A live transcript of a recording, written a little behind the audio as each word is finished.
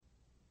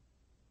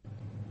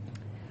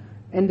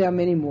And there are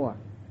many more.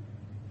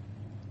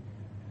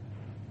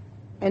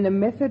 And a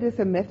method is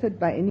a method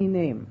by any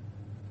name.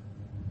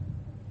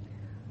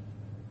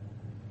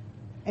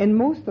 And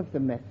most of the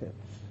methods,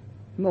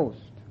 most,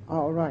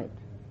 are all right.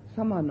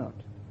 Some are not.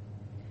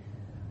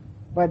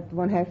 But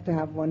one has to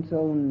have one's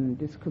own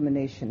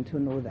discrimination to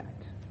know that.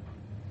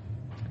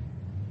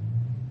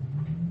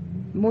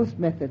 Most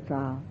methods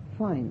are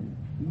fine.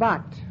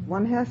 But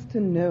one has to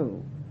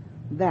know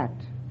that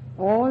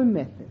all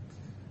methods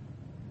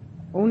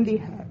only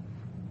have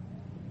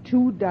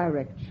two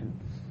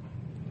directions.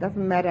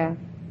 Doesn't matter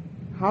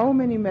how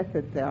many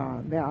methods there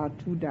are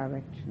two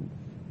directions.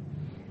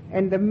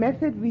 And the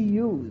method we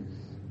use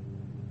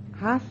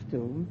has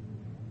to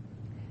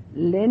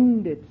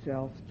lend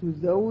itself to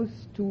those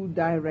two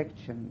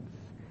directions.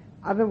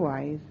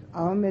 Otherwise,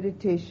 our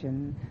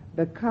meditation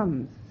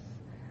becomes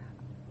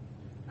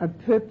a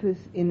purpose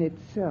in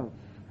itself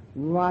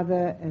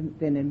rather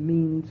than a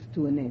means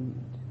to an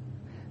end.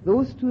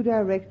 Those two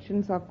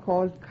directions are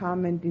called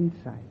calm and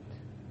insight.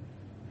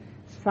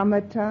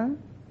 Samatha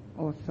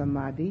or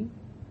samadhi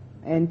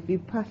and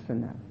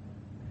vipassana.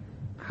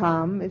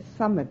 Calm is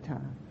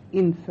samatha,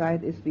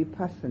 insight is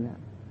vipassana.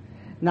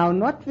 Now,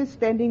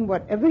 notwithstanding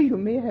whatever you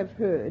may have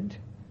heard,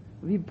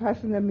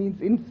 vipassana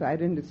means insight,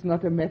 and it's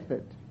not a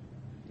method.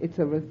 It's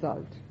a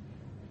result.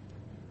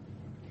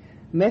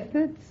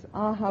 Methods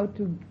are how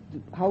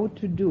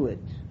to do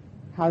it,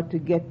 how to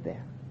get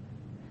there.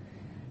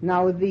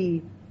 Now,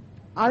 the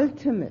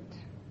ultimate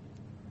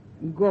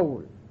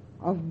goal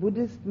of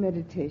Buddhist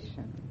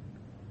meditation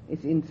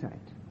is insight.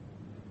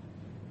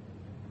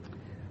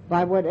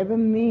 By whatever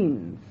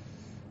means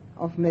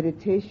of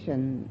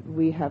meditation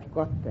we have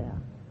got there.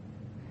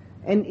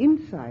 And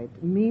insight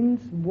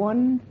means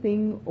one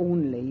thing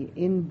only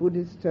in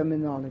Buddhist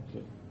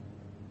terminology.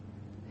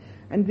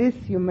 And this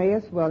you may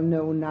as well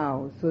know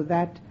now, so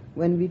that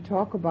when we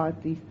talk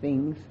about these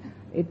things,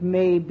 it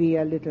may be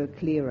a little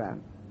clearer.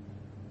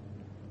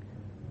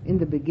 In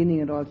the beginning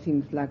it all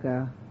seems like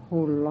a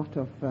whole lot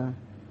of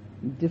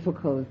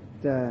difficult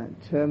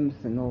terms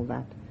and all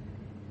that.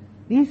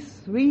 These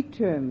three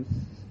terms,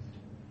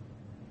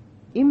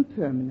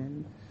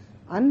 impermanence,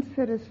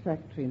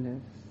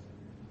 unsatisfactoriness,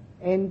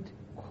 and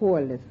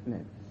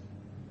corelessness.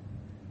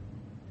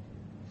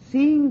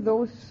 Seeing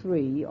those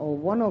three, or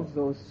one of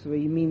those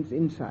three, means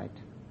insight.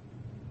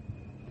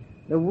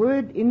 The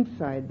word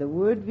insight, the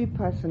word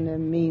vipassana,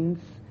 means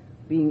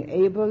being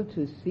able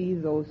to see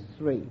those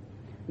three.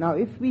 Now,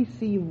 if we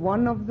see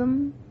one of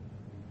them,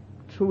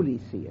 truly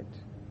see it,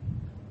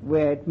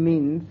 where it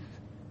means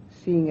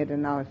seeing it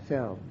in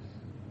ourselves,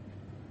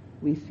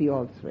 we see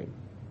all three.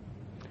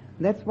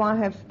 That's why I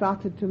have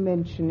started to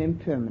mention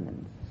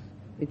impermanence.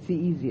 It's the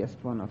easiest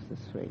one of the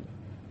three.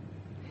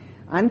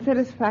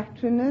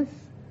 Unsatisfactoriness,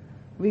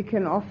 we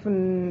can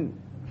often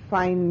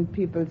find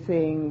people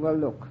saying, well,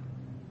 look,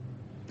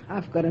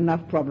 I've got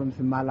enough problems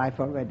in my life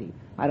already.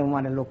 I don't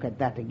want to look at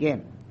that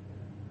again.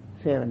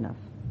 Fair enough.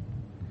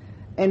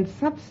 And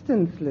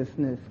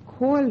substancelessness,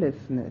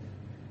 corelessness,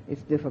 is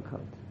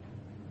difficult.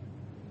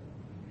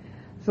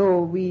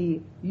 So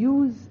we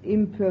use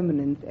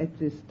impermanence at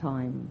this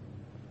time,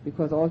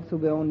 because also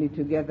we're only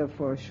together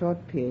for a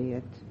short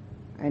period,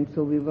 and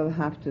so we will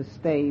have to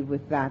stay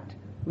with that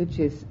which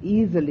is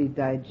easily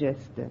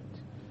digested.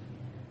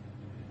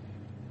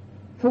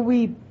 So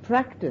we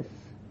practice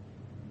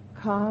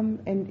calm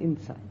and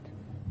insight.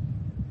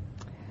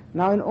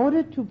 Now, in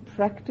order to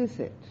practice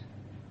it,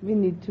 we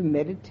need to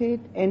meditate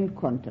and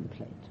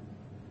contemplate.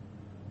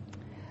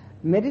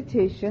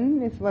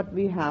 Meditation is what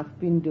we have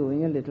been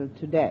doing a little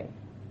today.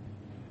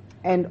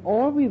 And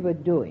all we were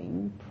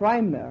doing,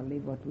 primarily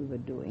what we were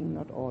doing,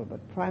 not all, but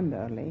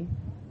primarily,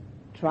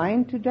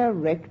 trying to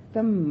direct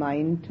the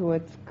mind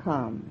towards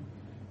calm.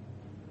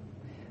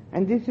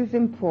 And this is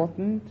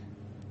important,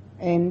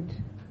 and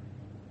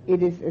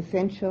it is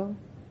essential,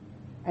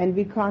 and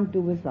we can't do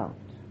without.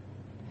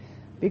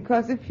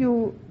 Because if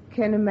you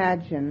can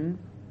imagine,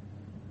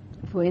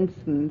 for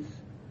instance,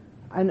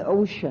 an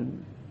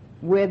ocean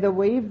where the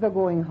waves are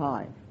going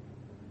high,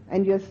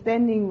 and you're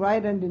standing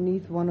right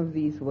underneath one of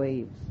these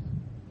waves,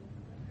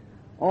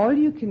 all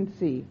you can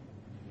see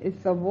is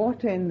the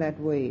water in that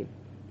wave.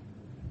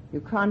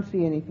 You can't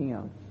see anything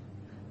else.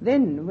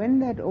 Then, when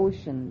that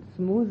ocean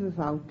smoothes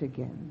out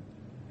again,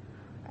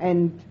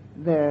 and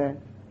the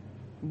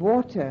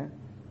water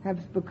has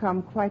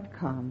become quite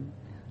calm,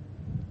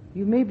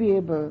 you may be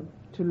able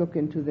to look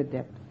into the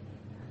depths.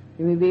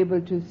 You may be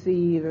able to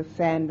see the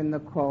sand and the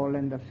coral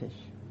and the fish,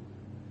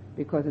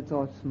 because it's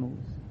all smooth.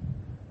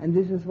 And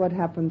this is what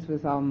happens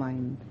with our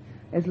mind.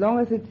 As long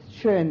as it's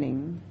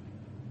churning,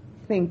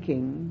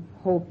 thinking,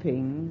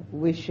 hoping,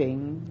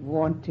 wishing,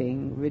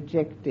 wanting,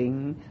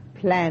 rejecting,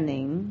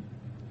 planning,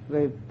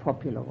 very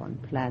popular one,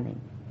 planning.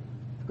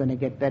 It's going to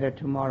get better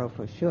tomorrow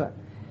for sure.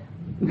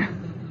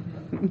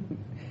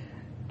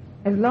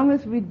 As long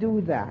as we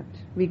do that,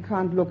 we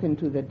can't look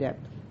into the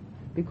depths,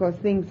 because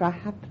things are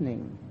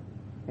happening.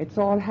 It's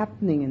all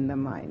happening in the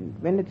mind.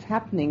 When it's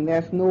happening,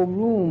 there's no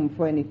room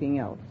for anything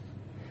else.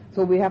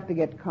 So we have to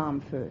get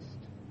calm first.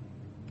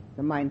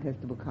 The mind has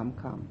to become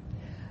calm.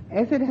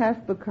 As it has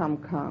become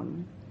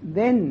calm,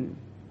 then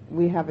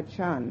we have a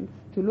chance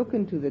to look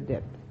into the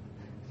depth.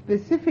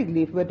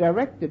 Specifically, if we're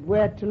directed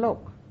where to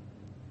look.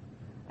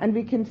 And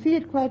we can see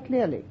it quite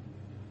clearly.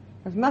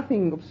 There's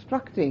nothing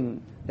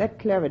obstructing that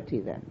clarity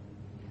then.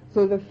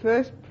 So the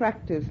first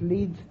practice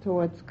leads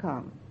towards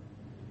calm.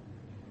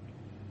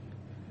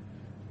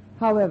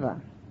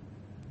 However,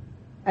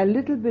 a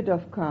little bit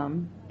of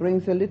calm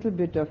brings a little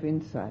bit of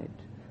insight.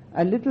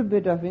 A little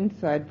bit of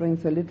insight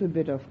brings a little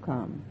bit of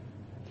calm.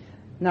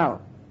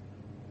 Now,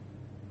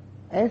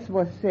 as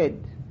was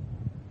said,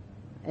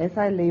 as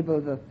I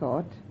label the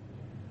thought,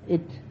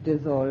 it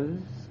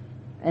dissolves,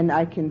 and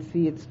I can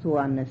see it's too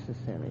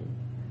unnecessary.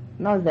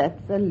 Now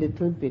that's a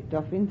little bit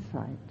of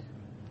insight.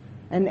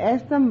 And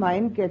as the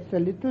mind gets a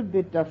little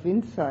bit of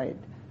insight,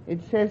 it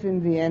says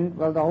in the end,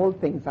 well, the whole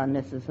thing's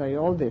unnecessary,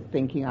 all this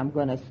thinking, I'm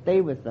going to stay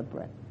with the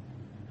breath.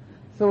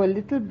 So a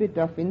little bit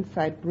of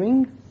insight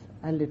brings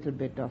a little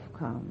bit of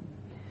calm.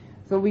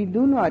 So we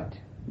do not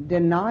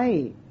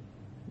deny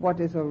what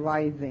is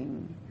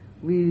arising.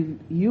 We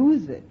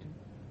use it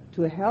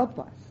to help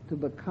us to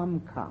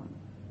become calm.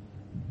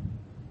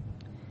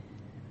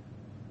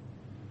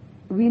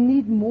 We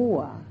need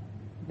more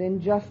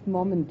than just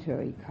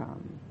momentary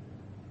calm.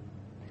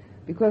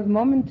 Because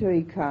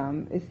momentary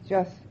calm is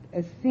just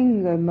a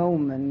single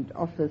moment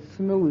of a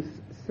smooth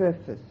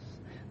surface.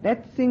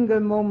 That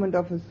single moment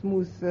of a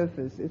smooth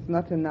surface is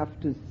not enough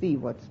to see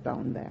what's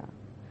down there.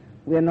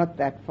 We're not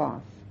that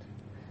fast.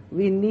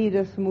 We need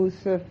a smooth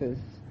surface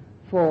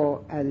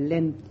for a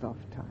length of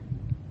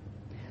time.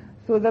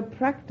 So the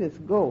practice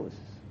goes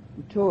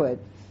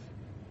towards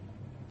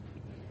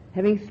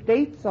having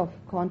states of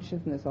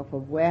consciousness, of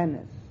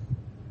awareness,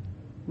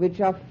 which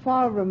are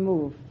far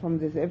removed from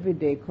this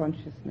everyday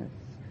consciousness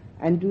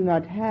and do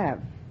not have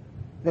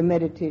the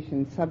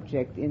meditation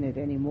subject in it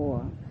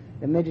anymore.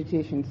 The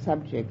meditation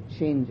subject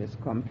changes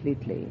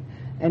completely,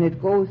 and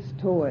it goes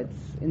towards,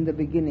 in the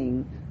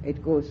beginning,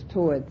 it goes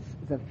towards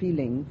the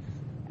feelings,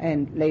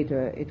 and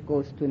later it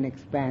goes to an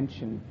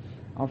expansion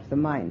of the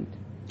mind.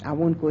 I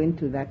won't go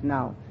into that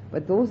now,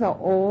 but those are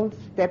all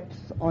steps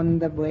on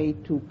the way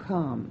to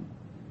calm.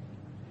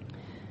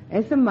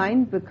 As the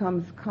mind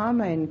becomes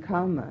calmer and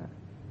calmer,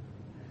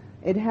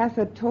 it has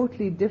a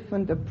totally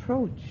different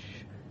approach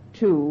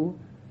to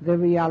the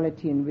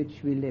reality in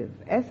which we live.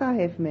 As I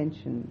have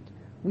mentioned,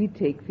 we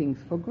take things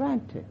for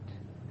granted.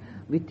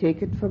 We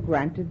take it for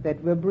granted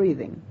that we're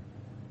breathing.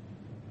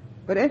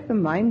 But as the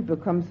mind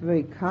becomes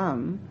very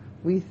calm,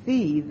 we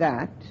see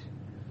that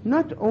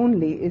not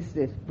only is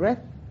this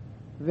breath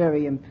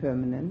very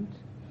impermanent,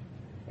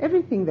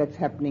 everything that's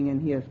happening in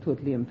here is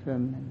totally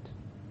impermanent.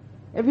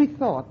 Every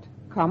thought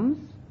comes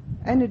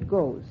and it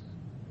goes.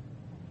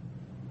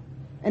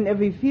 And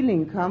every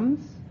feeling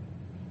comes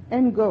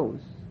and goes.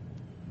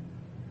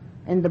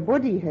 And the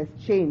body has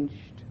changed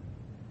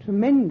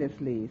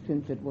tremendously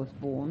since it was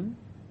born.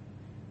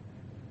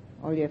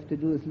 All you have to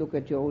do is look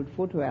at your old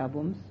photo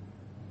albums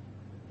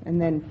and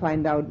then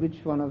find out which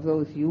one of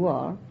those you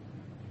are.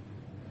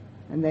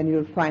 And then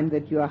you'll find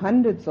that you are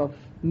hundreds of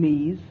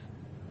me's,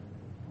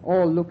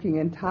 all looking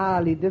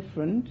entirely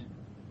different.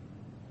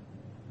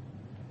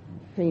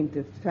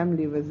 Faintest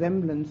family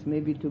resemblance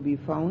may be to be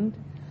found.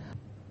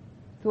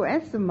 So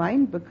as the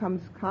mind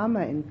becomes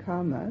calmer and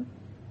calmer,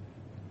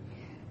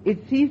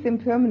 it sees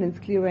impermanence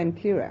clearer and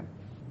clearer.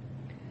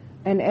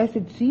 And as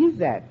it sees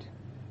that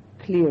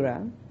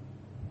clearer,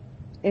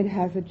 it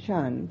has a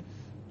chance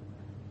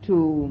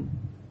to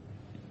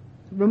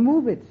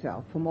remove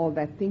itself from all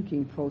that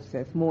thinking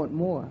process more and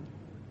more,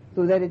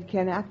 so that it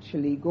can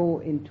actually go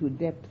into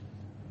depth.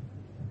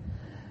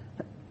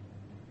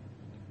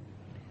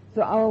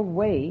 So our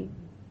way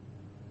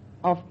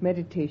of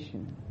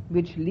meditation,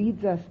 which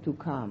leads us to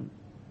calm,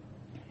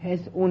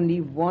 has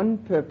only one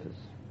purpose,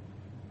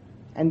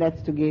 and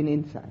that's to gain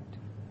insight.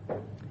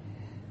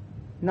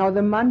 Now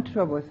the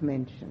mantra was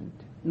mentioned.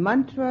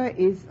 Mantra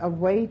is a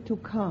way to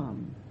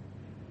calm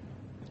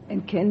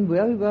and can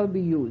very well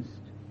be used.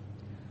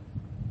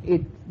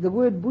 The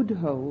word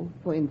Buddho,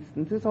 for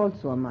instance, is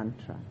also a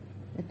mantra.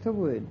 It's a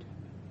word.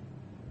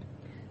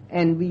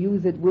 And we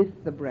use it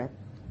with the breath,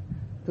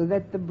 so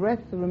that the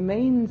breath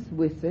remains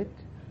with it,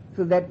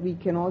 so that we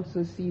can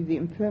also see the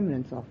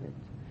impermanence of it.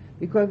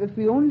 Because if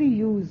we only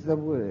use the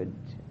word,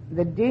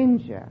 the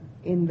danger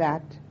in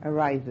that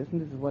arises,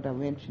 and this is what I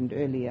mentioned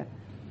earlier,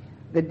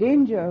 the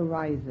danger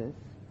arises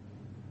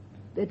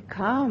that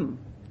calm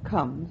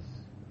comes,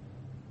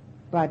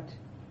 but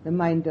the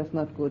mind does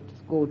not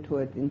go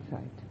towards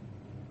insight.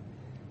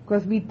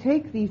 Because we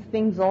take these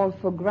things all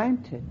for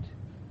granted,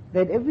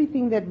 that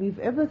everything that we've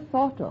ever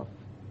thought of,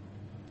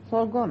 it's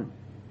all gone.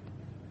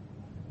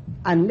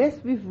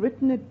 Unless we've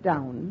written it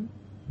down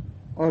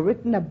or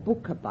written a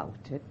book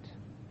about it,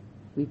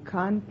 we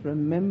can't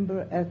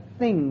remember a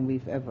thing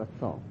we've ever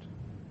thought.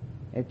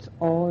 It's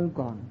all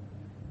gone.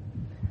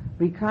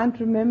 We can't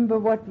remember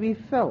what we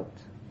felt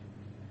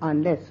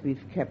unless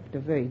we've kept a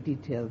very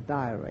detailed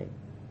diary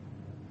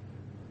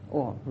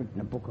or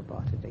written a book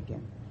about it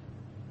again.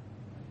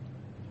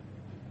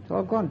 It's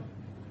all gone.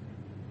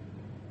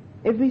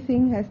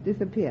 Everything has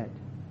disappeared.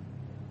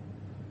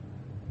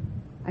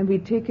 And we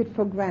take it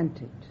for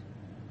granted.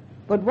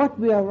 But what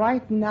we are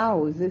right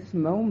now, this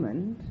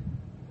moment,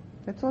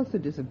 that's also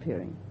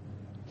disappearing.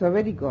 It's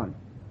already gone.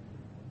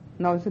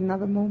 Now it's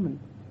another moment.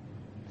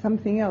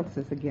 Something else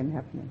is again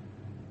happening.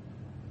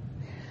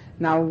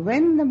 Now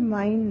when the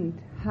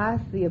mind has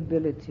the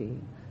ability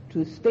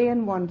to stay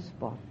in one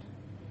spot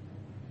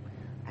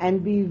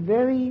and be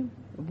very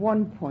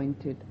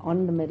one-pointed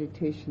on the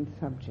meditation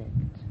subject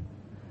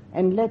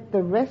and let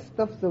the rest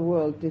of the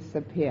world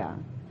disappear,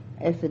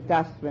 as it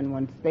does when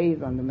one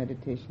stays on the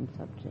meditation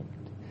subject,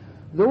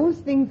 those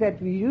things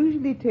that we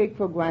usually take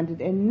for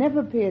granted and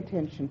never pay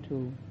attention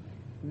to,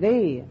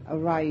 they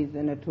arise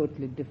in a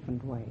totally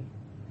different way.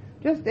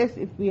 Just as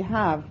if we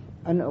have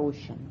an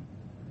ocean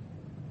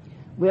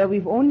where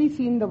we've only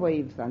seen the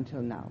waves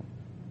until now.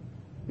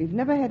 We've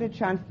never had a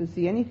chance to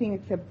see anything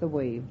except the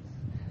waves,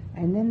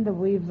 and then the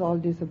waves all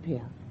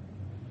disappear.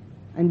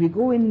 And we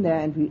go in there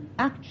and we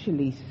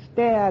actually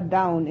stare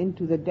down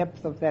into the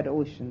depths of that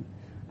ocean,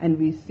 and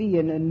we see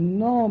an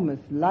enormous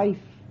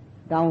life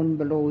down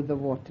below the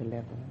water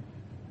level.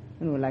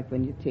 You know, like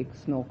when you take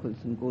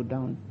snorkels and go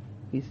down,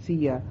 you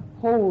see a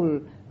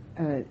whole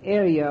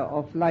area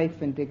of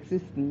life and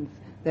existence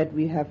that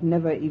we have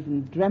never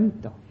even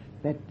dreamt of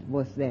that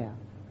was there.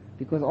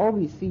 Because all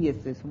we see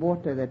is this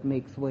water that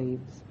makes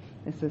waves.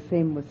 It's the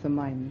same with the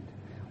mind.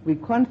 We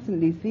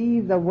constantly see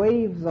the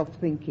waves of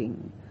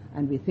thinking,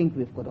 and we think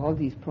we've got all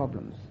these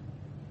problems.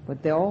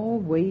 But they're all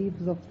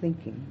waves of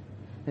thinking.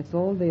 That's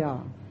all they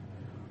are.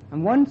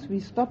 And once we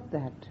stop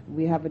that,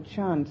 we have a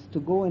chance to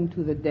go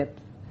into the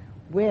depth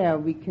where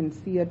we can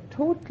see a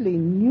totally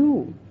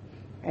new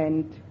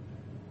and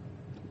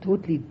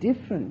totally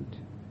different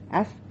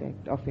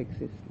aspect of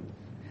existence,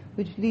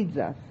 which leads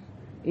us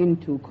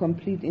into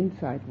complete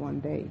insight one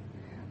day.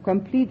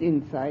 Complete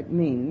insight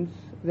means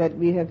that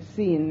we have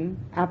seen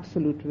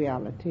absolute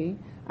reality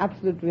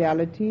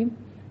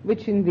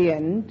which in the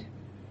end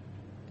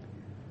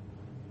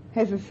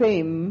has the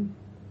same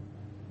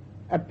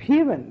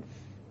appearance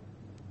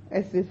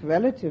as this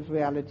relative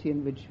reality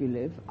in which we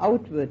live,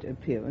 outward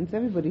appearance.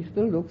 Everybody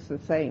still looks the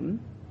same,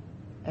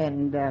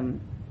 and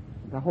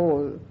the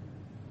whole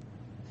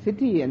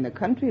city and the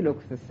country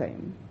looks the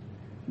same,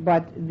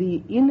 but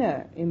the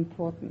inner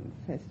importance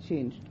has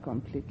changed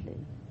completely.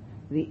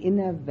 The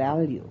inner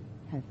value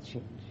has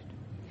changed.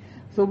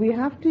 So we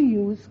have to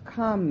use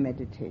calm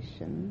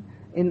meditation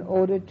in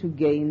order to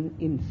gain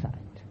insight.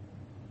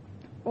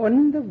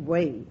 On the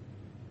way,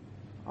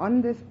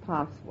 on this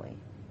pathway,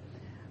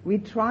 we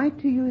try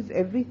to use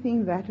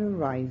everything that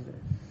arises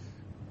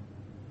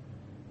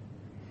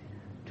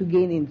to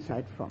gain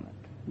insight from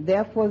it.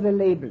 Therefore, the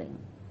labeling.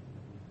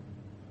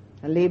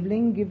 The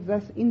labeling gives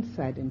us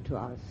insight into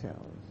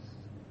ourselves.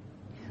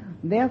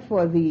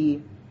 Therefore,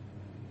 the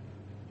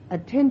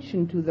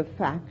attention to the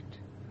fact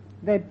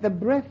that the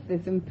breath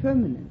is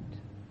impermanent.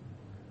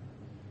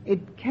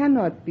 It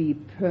cannot be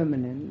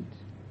permanent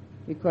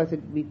because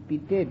it would be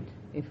dead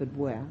if it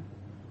were.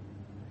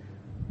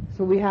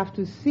 So we have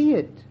to see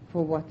it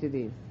for what it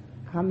is,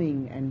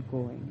 coming and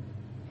going.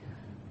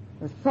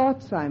 The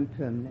thoughts are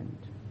impermanent.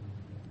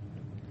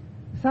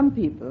 Some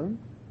people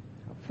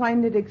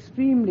find it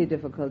extremely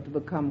difficult to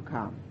become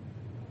calm,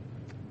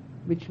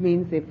 which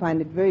means they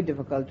find it very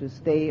difficult to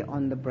stay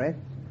on the breath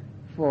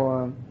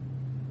for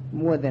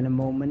more than a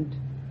moment,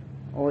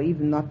 or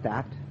even not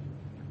that,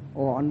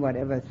 or on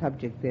whatever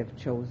subject they've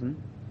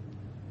chosen.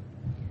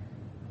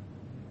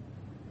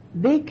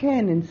 They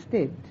can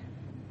instead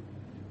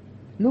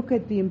look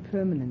at the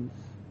impermanence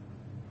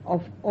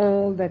of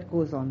all that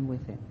goes on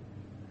within.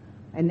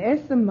 And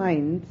as the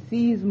mind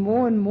sees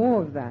more and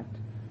more of that,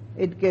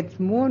 it gets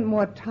more and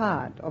more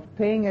tired of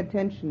paying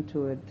attention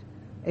to it.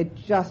 It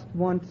just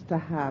wants to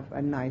have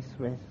a nice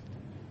rest,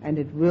 and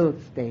it will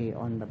stay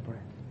on the breath.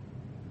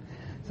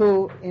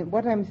 So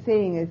what I'm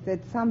saying is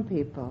that some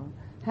people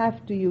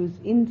have to use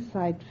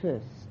insight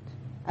first,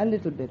 a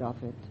little bit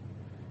of it,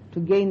 to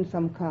gain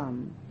some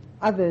calm.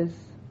 Others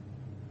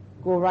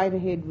go right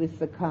ahead with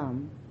the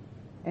calm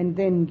and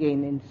then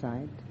gain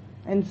insight.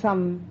 And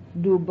some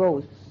do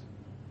both,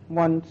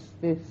 once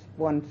this,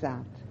 once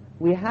that.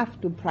 We have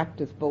to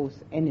practice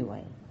both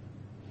anyway,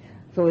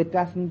 so it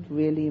doesn't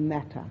really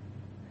matter.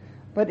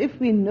 But if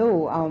we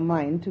know our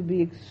mind to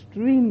be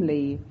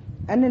extremely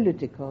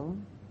analytical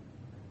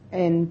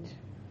and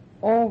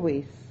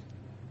always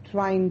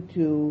trying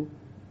to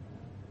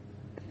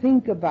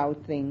think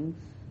about things,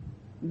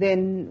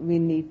 then we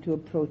need to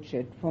approach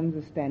it from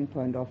the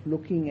standpoint of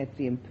looking at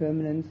the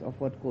impermanence of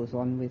what goes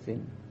on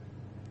within.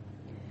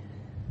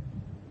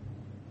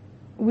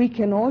 We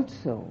can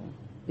also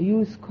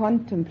use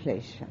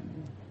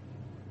contemplation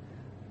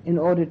in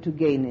order to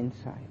gain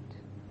insight.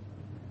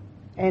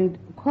 And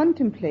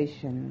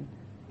contemplation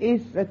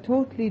is a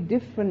totally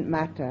different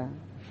matter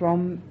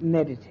from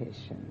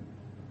meditation.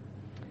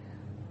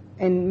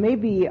 And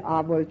maybe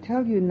I will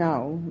tell you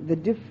now the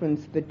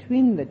difference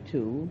between the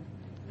two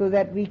so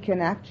that we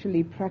can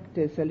actually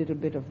practice a little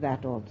bit of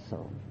that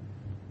also.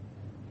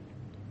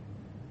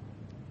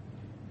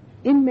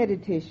 in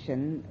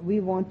meditation, we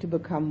want to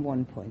become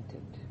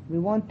one-pointed. We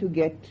want to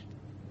get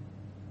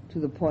to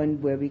the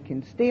point where we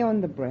can stay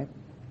on the breath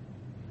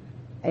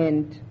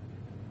and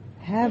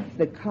have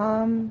the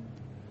calm,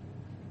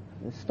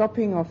 the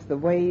stopping of the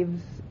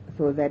waves,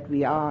 so that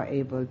we are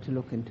able to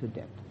look into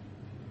depth.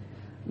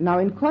 Now,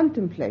 in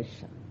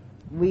contemplation,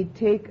 we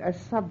take a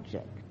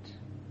subject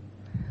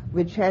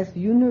which has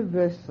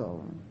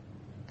universal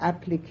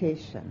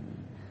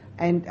application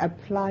and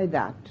apply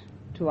that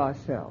to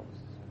ourselves.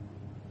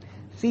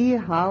 See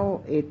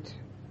how it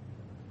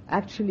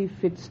actually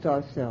fits to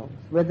ourselves,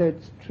 whether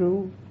it's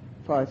true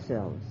for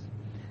ourselves,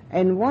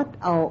 and what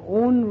our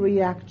own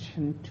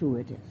reaction to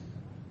it is.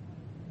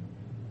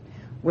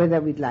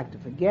 Whether we'd like to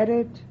forget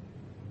it,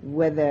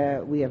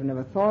 whether we have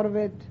never thought of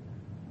it,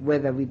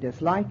 whether we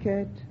dislike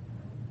it,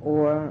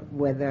 or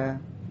whether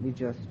we're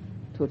just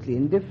totally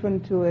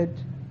indifferent to it,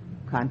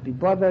 can't be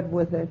bothered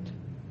with it,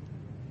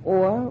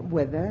 or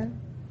whether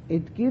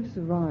it gives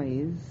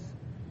rise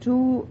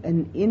to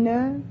an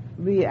inner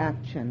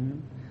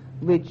reaction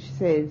which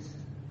says,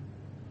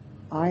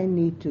 I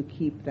need to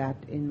keep that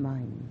in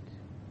mind.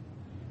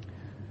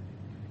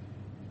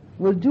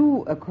 We'll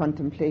do a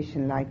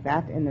contemplation like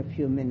that in a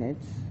few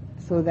minutes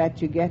so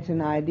that you get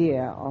an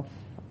idea of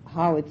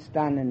how it's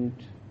done and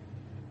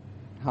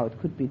how it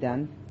could be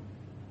done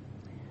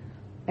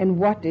and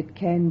what it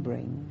can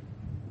bring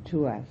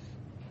to us.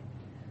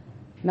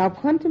 Now,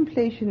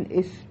 contemplation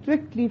is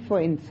strictly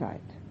for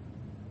insight.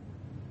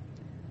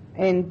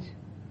 And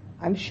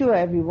I'm sure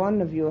every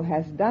one of you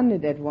has done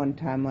it at one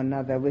time or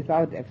another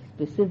without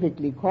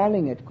specifically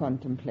calling it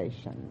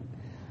contemplation.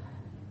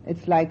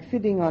 It's like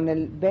sitting on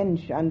a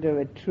bench under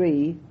a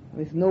tree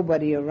with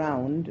nobody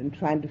around and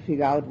trying to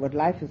figure out what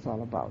life is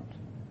all about.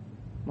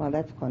 Well,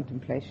 that's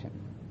contemplation.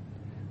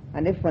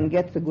 And if one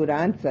gets a good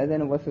answer,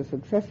 then it was a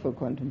successful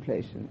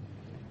contemplation.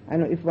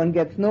 And if one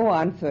gets no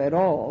answer at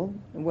all,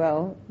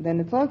 well,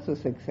 then it's also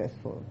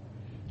successful,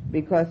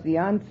 because the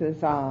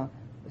answers are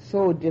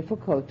so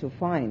difficult to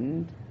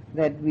find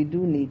that we do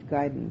need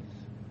guidance.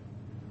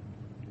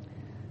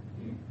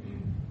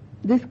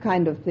 This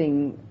kind of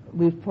thing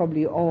we've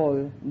probably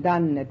all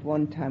done at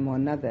one time or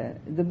another.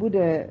 The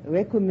Buddha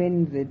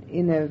recommends it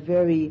in a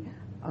very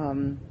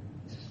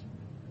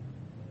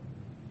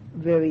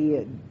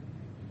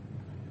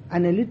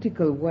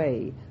analytical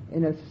way,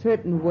 in a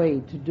certain way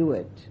to do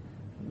it,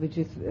 which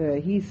is,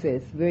 he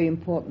says, very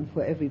important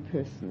for every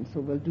person. So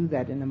we'll do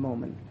that in a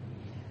moment.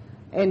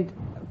 And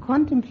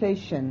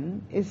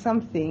contemplation is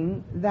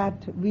something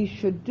that we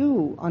should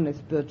do on a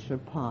spiritual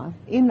path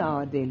in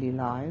our daily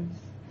lives,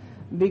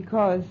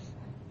 because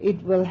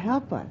it will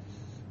help us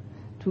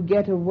to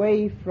get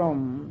away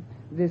from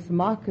this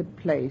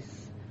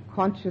marketplace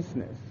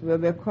consciousness where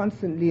we're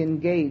constantly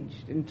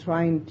engaged in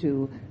trying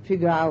to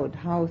figure out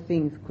how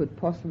things could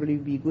possibly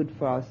be good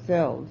for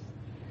ourselves,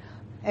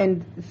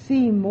 and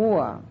see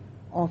more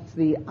of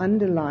the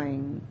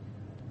underlying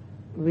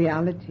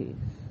realities,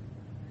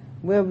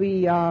 where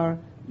we are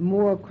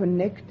more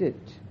connected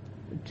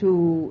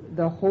to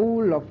the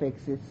whole of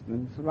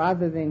existence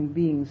rather than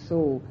being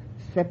so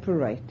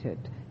separated,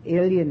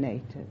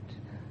 alienated,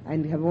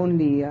 and have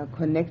only a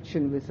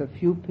connection with a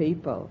few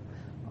people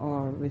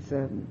or with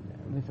a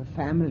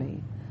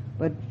family,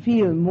 but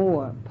feel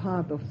more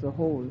part of the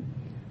whole.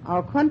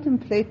 Our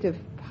contemplative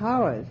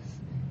powers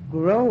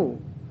grow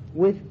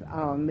with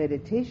our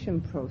meditation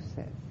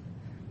process.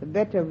 The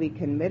better we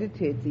can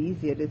meditate, the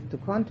easier it is to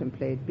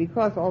contemplate,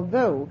 because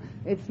although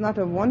it's not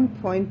a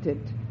one-pointed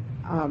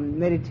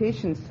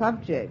meditation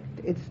subject,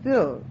 it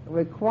still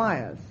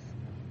requires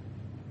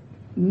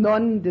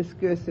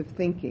non-discursive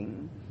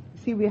thinking.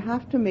 See, we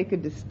have to make a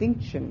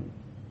distinction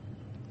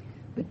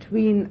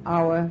between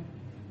our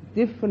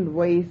different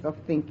ways of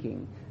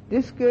thinking.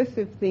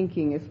 Discursive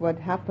thinking is what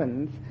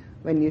happens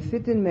when you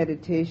sit in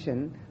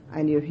meditation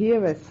and you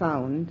hear a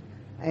sound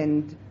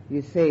and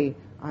you say,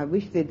 I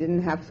wish they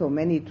didn't have so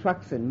many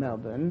trucks in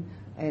Melbourne,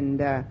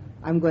 and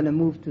I'm going to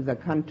move to the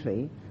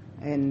country,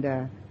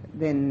 and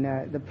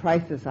then the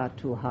prices are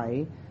too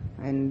high,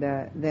 and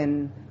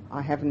then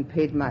I haven't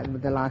paid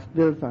the last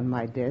bills on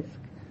my desk,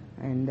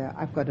 and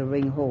I've got to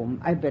ring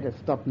home. I better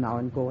stop now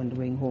and go and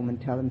ring home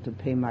and tell them to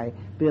pay my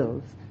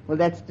bills. Well,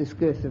 that's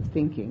discursive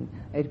thinking.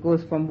 It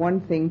goes from one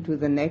thing to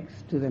the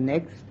next,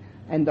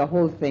 and the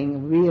whole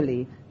thing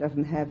really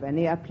doesn't have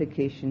any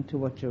application to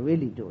what you're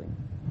really doing.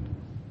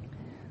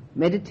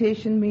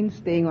 Meditation means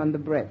staying on the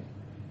breath,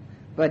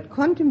 but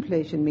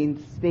contemplation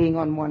means staying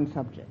on one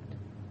subject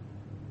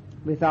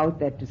without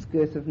that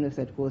discursiveness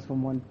that goes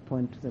from one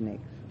point to the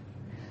next.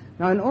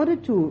 Now, in order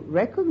to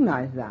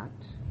recognize that,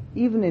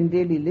 even in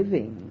daily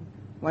living,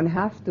 one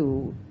has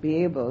to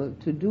be able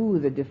to do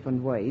the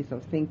different ways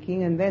of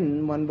thinking, and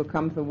then one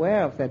becomes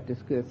aware of that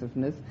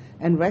discursiveness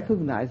and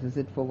recognizes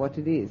it for what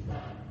it is,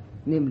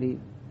 namely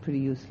pretty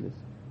useless.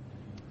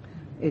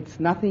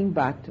 It's nothing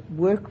but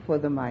work for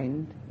the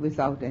mind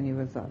without any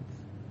results.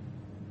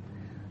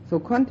 So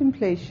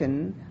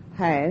contemplation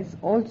has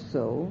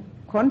also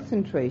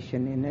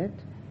concentration in it,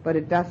 but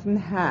it doesn't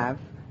have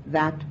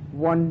that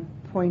one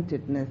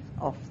pointedness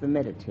of the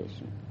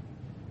meditation.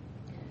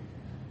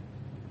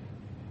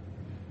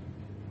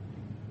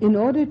 In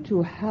order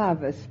to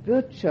have a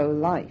spiritual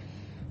life,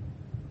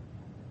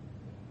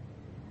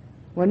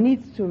 one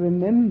needs to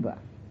remember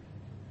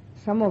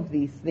some of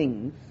these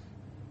things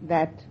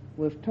that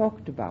we've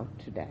talked about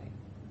today.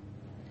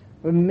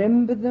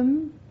 Remember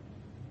them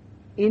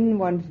in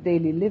one's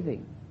daily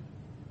living.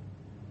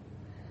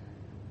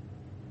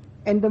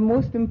 And the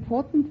most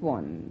important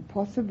one,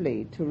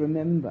 possibly to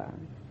remember,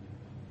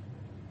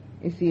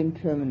 is the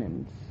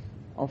impermanence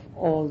of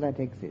all that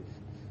exists,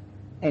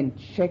 and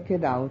check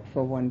it out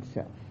for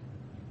oneself.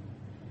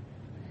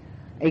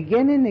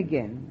 Again and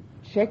again,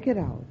 check it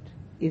out.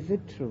 Is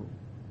it true?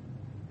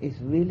 Is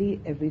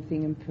really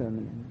everything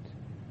impermanent?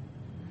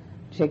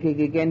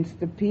 Checking against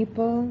the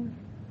people,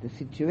 the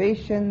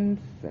situations,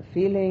 the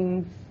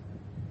feelings,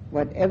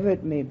 whatever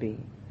it may be,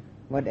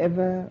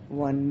 whatever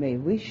one may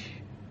wish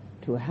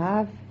to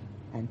have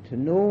and to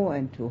know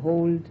and to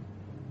hold,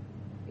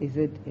 is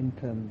it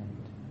impermanent?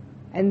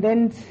 And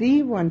then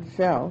see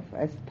oneself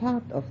as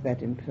part of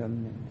that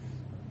impermanence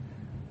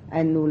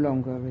and no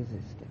longer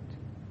resist it.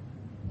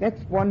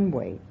 That's one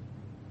way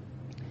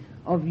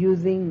of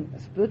using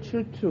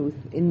spiritual truth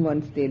in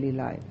one's daily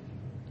life.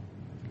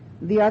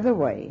 The other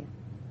way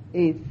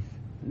is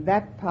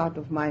that part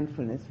of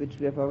mindfulness which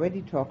we have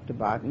already talked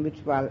about and which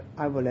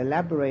I will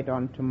elaborate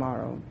on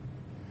tomorrow,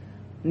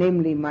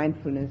 namely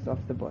mindfulness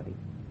of the body,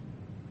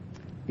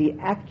 the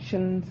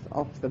actions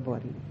of the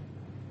body.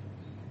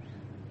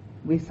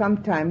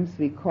 Sometimes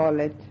we call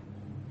it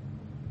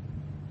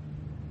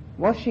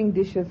washing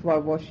dishes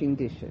while washing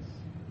dishes.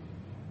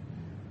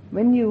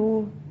 When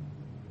you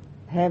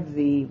have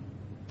the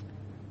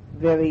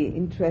very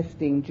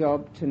interesting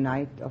job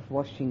tonight of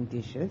washing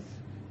dishes,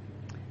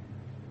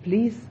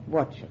 please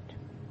watch it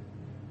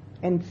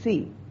and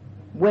see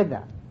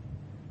whether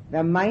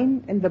the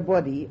mind and the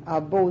body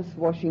are both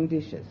washing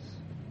dishes,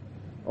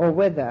 or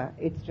whether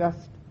it's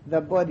just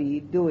the body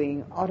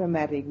doing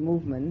automatic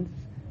movements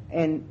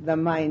and the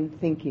mind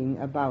thinking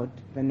about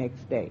the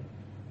next day.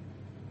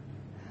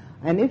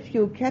 And if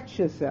you catch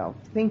yourself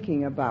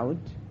thinking about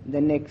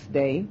the next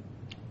day,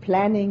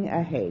 planning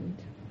ahead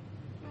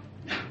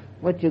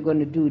what you're going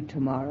to do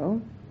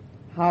tomorrow,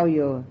 how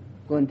you're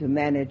going to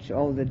manage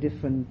all the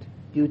different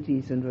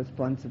duties and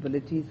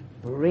responsibilities,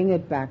 bring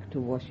it back to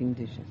washing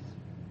dishes.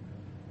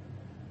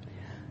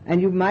 And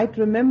you might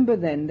remember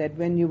then that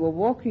when you were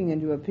walking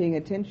and you were paying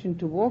attention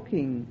to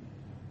walking,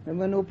 there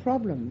were no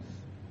problems.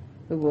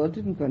 The world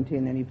didn't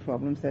contain any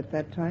problems at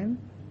that time.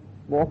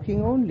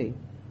 Walking only.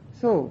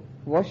 So,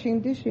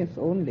 washing dishes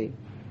only.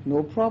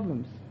 No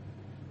problems.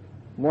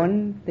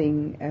 One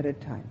thing at a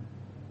time.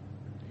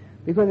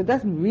 Because it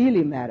doesn't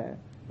really matter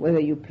whether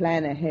you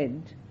plan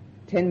ahead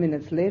 10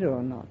 minutes later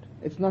or not.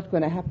 It's not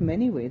going to happen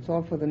anyway. It's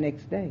all for the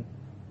next day.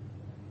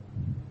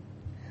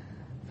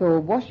 So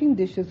washing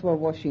dishes while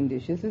washing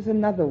dishes is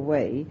another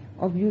way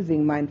of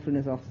using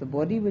mindfulness of the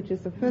body, which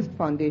is the first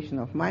foundation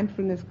of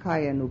mindfulness,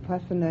 Kaya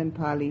Nupassana in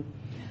Pali,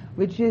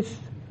 which is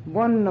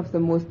one of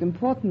the most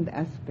important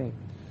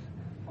aspects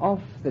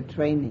of the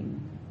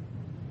training.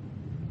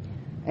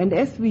 And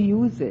as we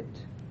use it,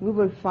 we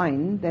will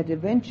find that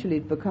eventually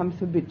it becomes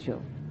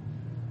habitual.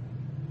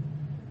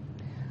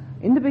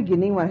 In the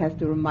beginning, one has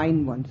to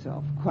remind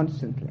oneself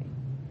constantly,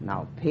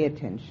 now pay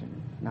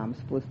attention, now I'm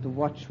supposed to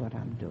watch what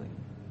I'm doing.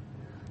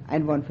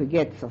 And one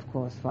forgets, of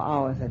course, for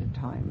hours at a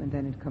time, and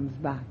then it comes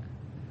back.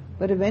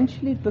 But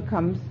eventually it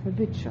becomes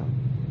habitual.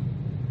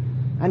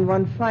 And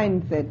one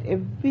finds that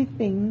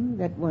everything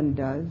that one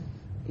does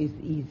is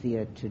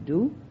easier to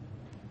do,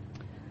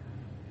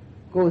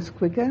 goes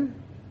quicker,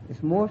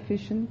 is more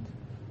efficient,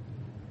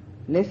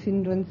 less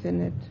hindrance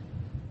in it,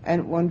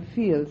 and one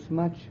feels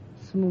much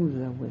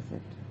smoother with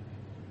it,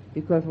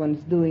 because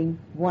one's doing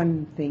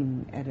one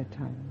thing at a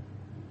time.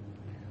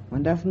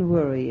 One doesn't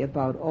worry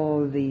about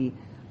all the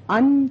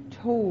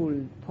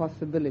untold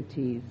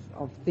possibilities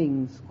of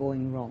things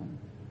going wrong.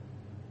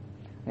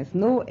 There's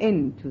no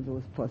end to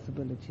those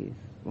possibilities.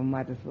 One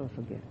might as well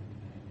forget it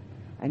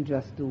and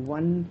just do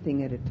one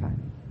thing at a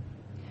time.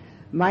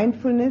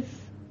 Mindfulness,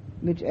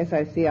 which, as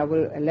I say, I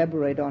will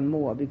elaborate on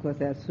more because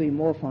there are 3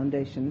 more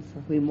foundations,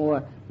 3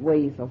 more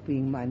ways of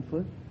being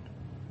mindful.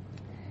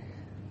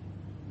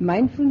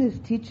 Mindfulness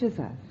teaches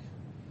us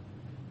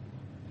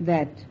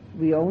that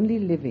we are only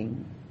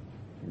living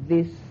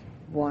this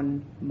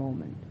one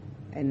moment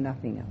and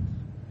nothing else.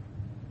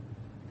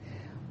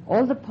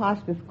 All the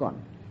past is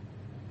gone.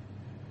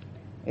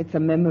 It's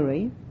a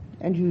memory,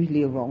 and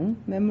usually a wrong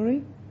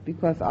memory,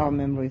 because our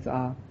memories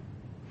are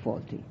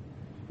faulty.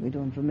 We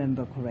don't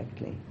remember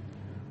correctly.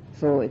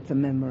 So it's a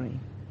memory.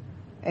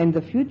 And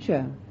the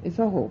future is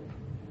a hope.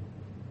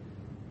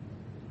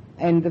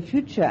 And the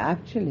future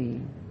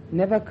actually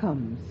never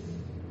comes.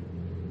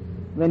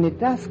 When it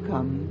does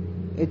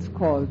come, it's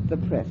called the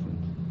present.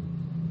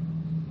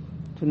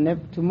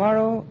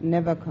 Tomorrow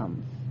never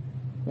comes.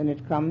 When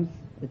it comes,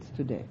 it's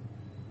today.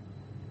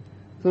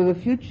 So the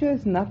future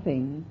is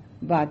nothing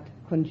but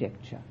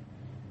conjecture.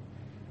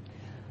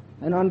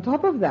 And on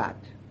top of that,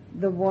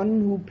 the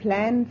one who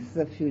plans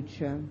the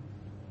future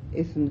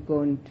isn't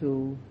going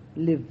to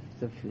live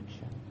the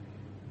future,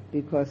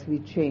 because we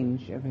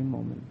change every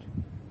moment.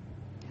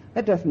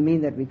 That doesn't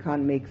mean that we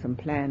can't make some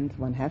plans.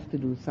 One has to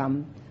do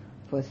some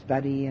for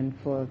study and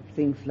for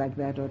things like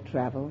that, or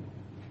travel.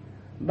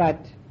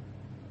 But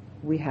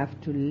we have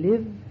to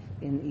live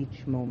in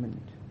each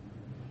moment.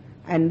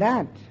 And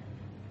that,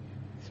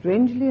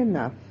 strangely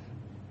enough,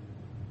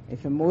 is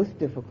the most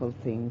difficult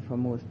thing for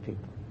most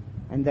people.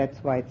 And that's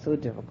why it's so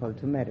difficult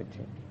to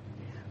meditate.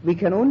 We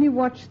can only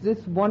watch this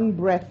one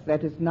breath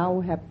that is now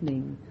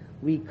happening.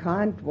 We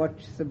can't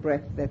watch the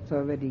breath that's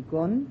already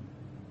gone,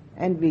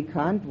 and we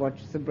can't watch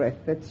the breath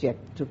that's yet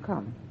to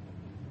come.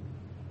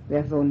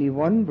 There's only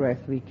one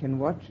breath we can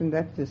watch, and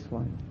that's this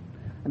one.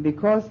 And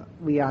because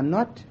we are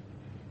not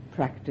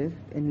practiced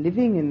in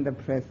living in the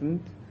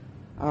present,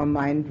 our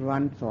mind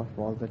runs off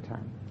all the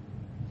time.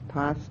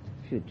 Past,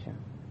 future,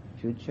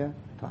 future,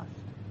 past.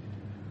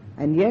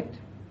 And yet,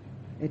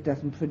 it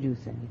doesn't produce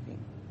anything.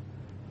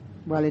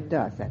 Well, it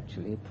does,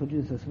 actually. It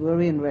produces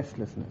worry and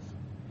restlessness.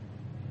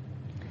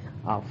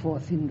 Our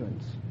fourth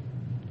hindrance,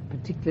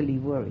 particularly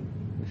worry.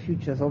 The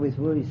future is always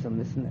worrisome,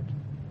 isn't it?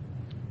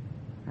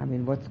 I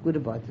mean, what's good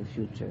about the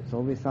future? It's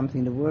always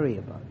something to worry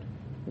about.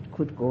 It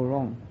could go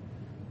wrong.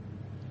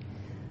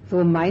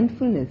 So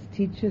mindfulness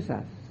teaches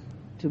us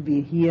to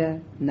be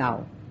here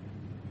now.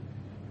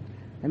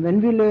 And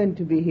when we learn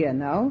to be here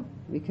now,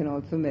 we can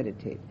also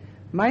meditate.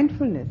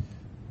 Mindfulness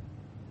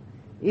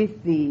is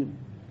the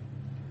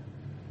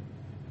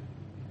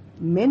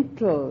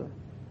mental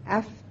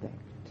aspect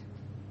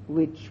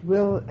which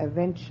will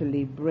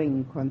eventually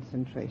bring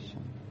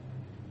concentration.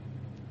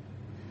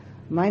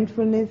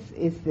 Mindfulness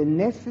is the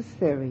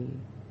necessary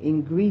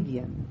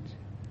ingredient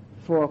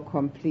for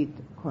complete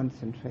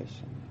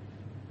concentration.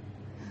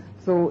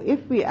 So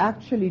if we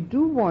actually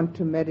do want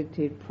to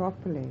meditate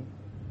properly,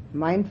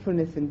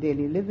 mindfulness in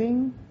daily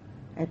living,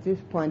 at this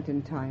point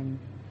in time,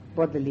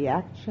 bodily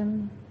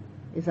action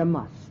is a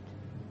must.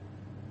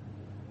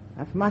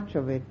 As much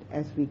of it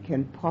as we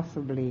can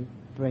possibly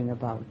bring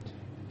about.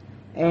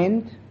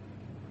 And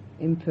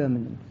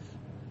impermanence.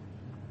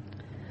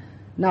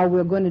 Now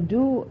we're going to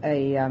do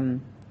a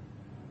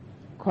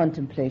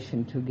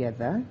contemplation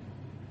together,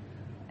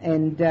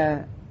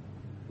 and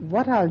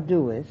what I'll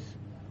do is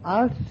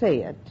I'll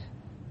say it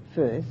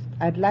first.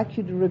 I'd like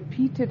you to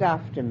repeat it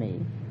after me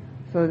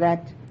so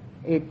that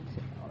it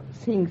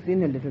sinks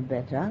in a little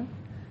better,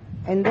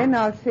 and then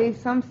I'll say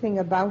something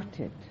about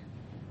it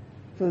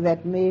so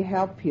that may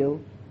help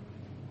you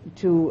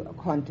to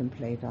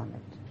contemplate on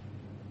it.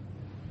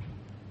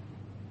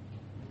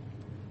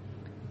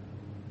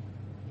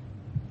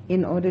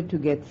 In order to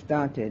get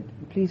started,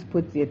 please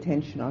put the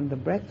attention on the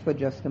breath for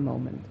just a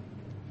moment.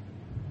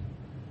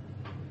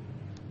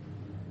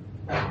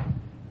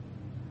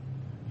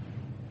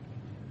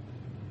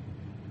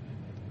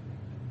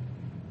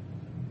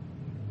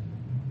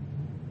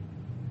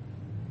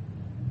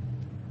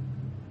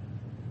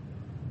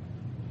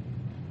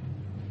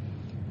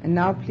 And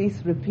now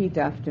please repeat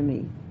after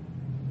me.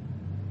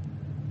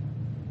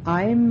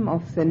 I'm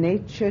of the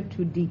nature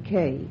to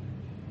decay.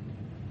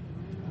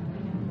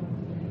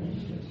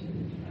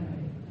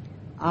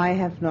 I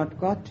have not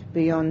got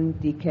beyond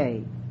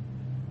decay.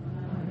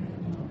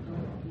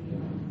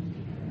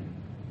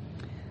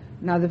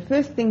 Now the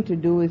first thing to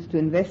do is to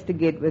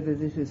investigate whether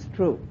this is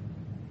true.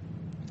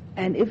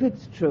 And if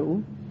it's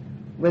true,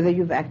 whether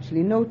you've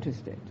actually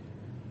noticed it.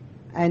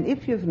 And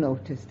if you've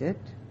noticed it,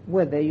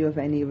 whether you have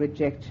any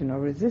rejection or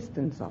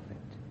resistance of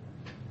it.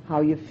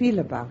 How you feel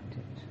about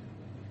it.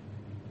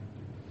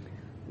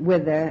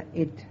 Whether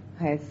it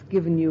has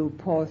given you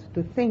pause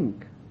to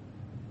think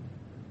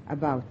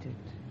about it.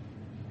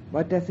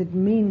 What does it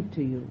mean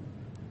to you?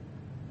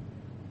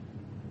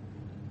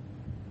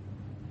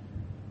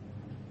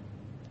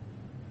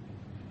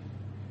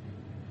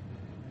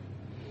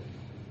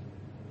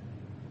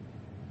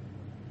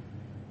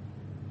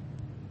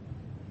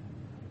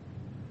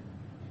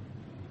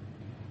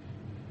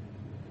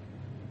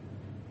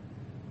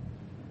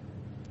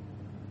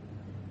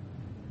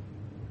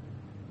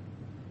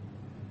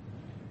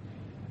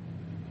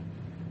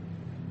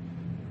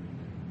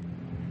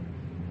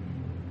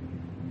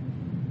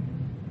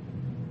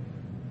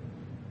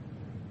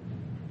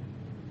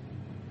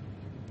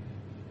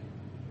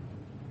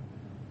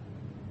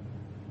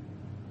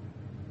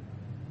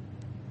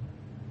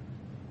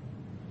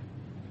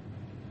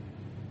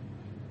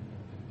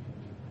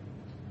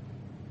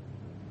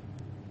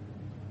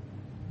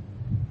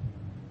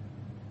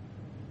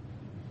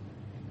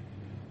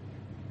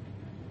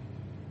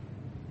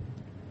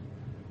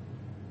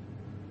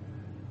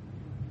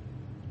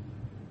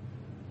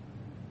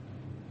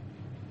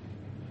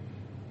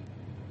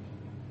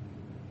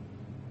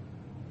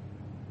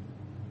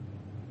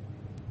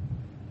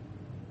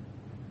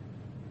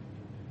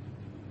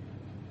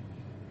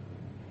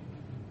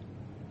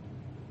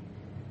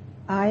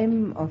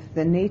 I'm of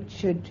the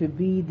nature to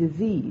be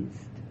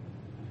diseased.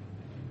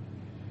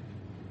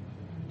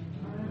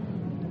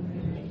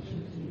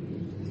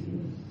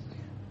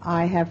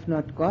 I have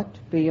not got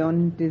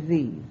beyond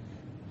disease.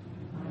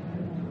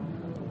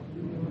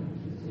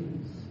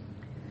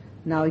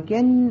 Now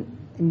again,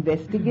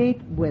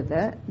 investigate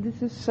whether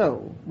this is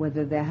so,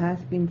 whether there has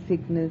been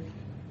sickness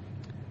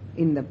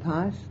in the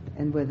past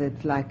and whether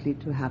it's likely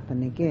to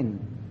happen again.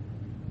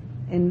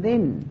 And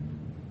then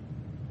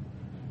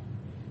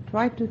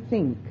try to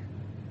think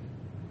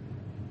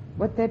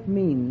what that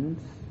means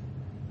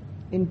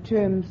in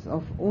terms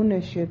of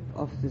ownership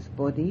of this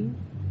body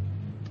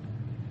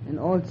and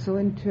also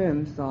in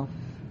terms of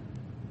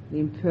the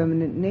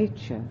impermanent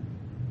nature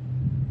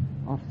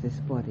of this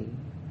body.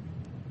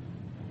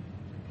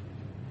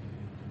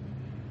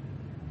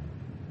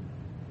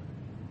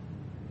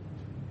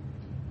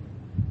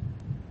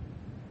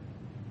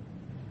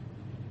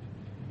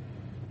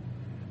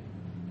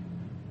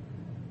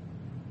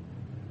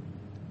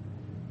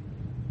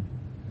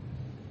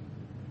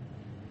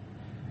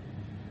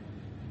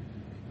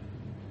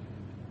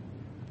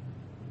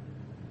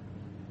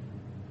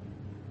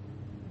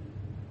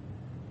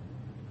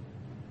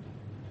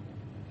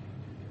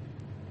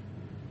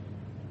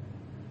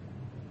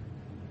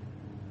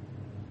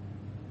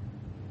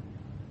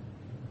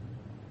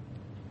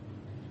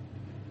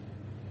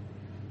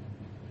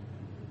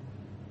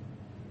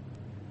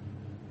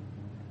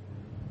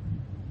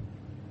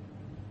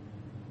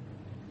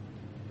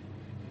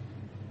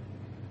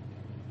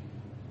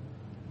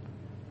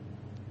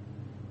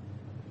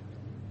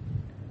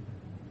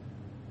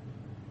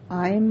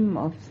 I'm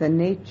of the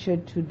nature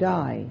to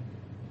die.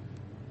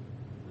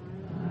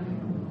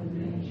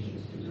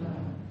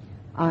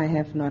 I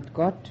have not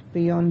got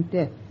beyond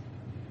death.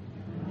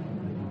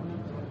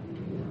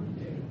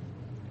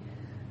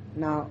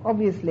 Now,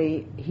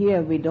 obviously,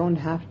 here we don't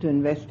have to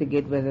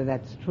investigate whether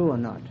that's true or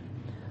not.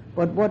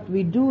 But what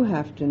we do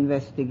have to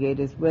investigate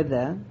is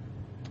whether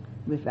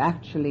we've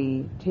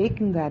actually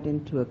taken that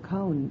into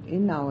account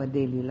in our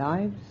daily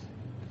lives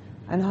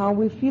and how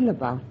we feel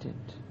about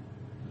it.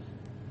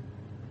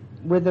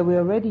 Whether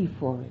we're ready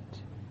for it,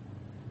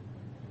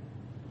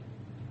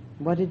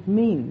 what it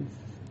means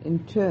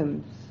in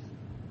terms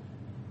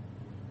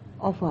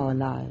of our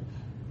lives.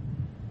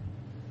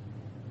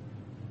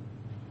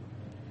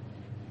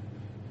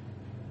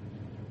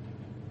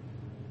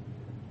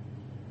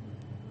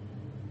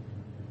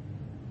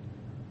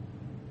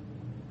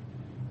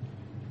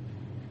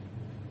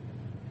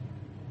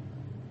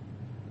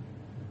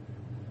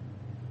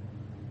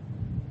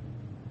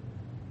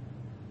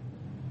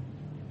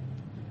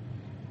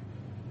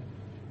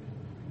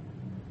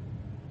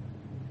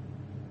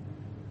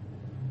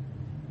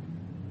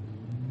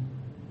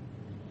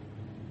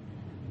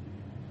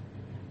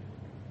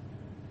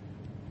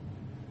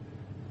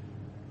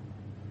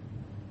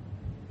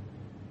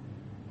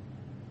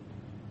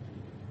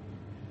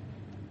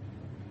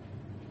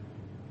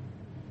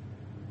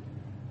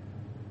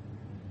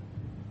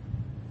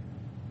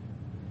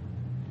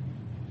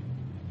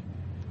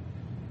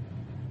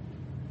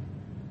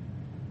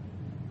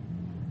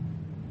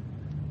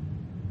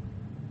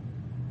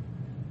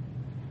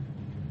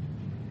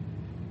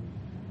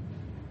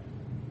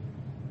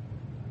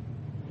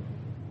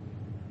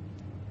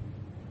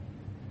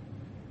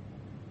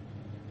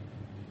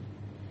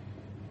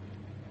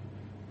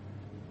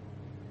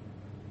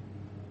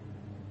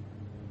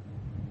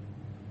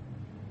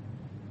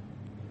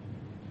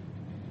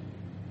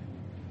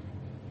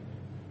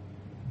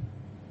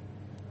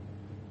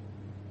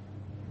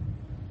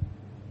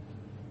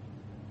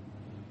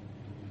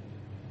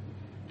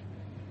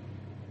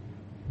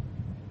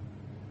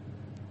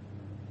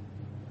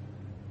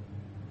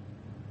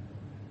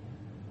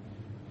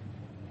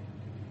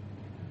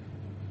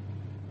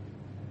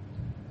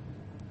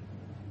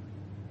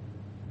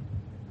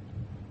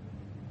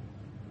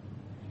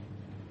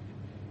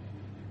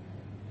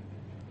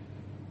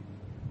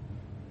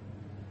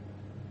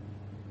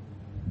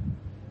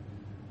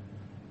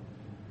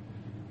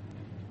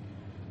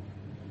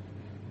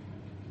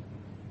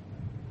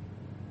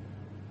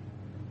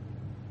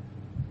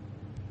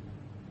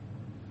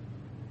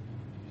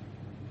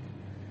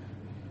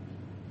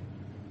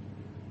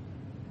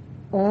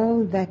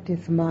 All that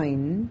is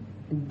mine,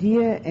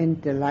 dear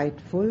and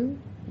delightful,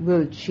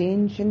 will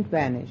change and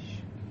vanish.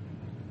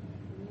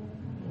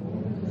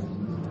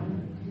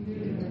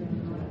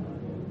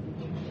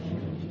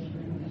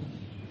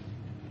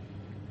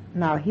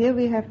 Now here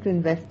we have to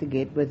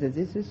investigate whether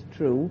this is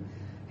true,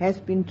 has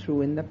been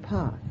true in the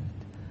past,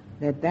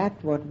 that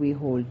what we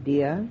hold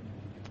dear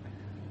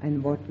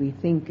and what we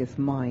think is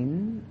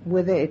mine,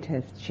 whether it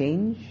has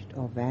changed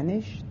or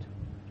vanished.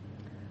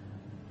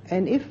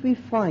 And if we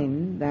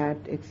find that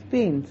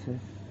experiences,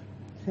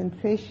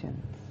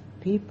 sensations,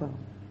 people,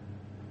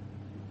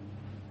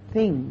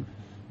 things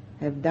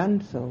have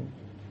done so,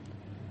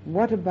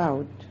 what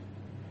about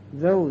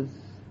those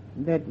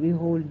that we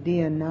hold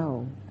dear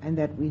now and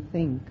that we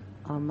think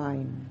are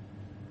mine?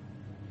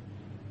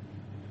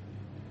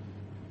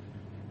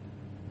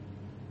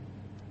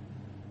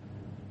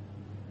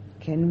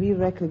 Can we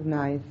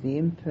recognize the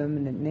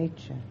impermanent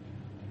nature?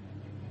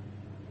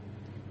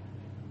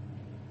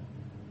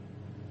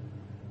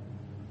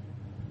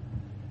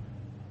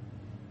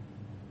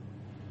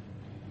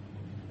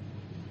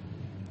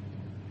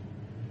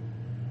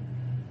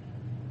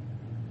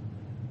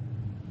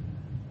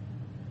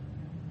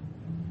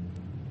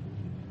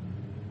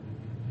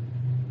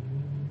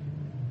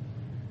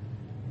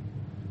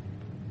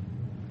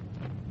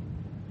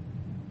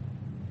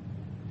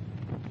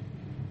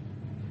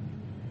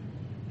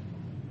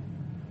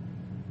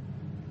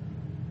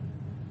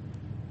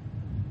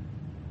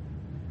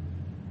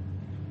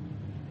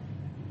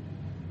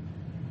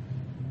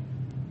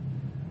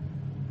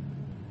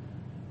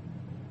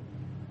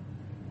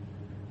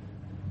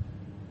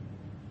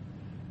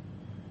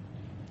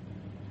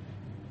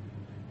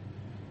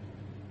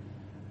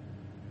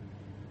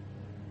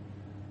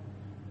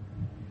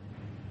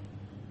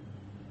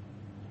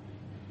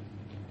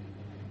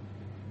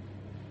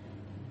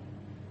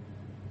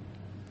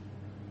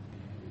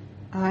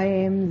 I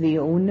am the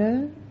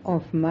owner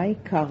of my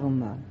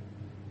karma.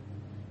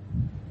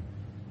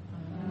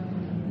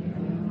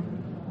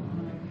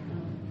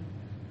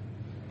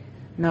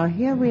 Now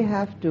here we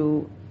have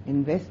to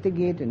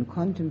investigate and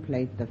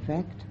contemplate the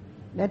fact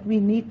that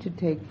we need to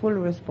take full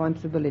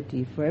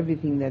responsibility for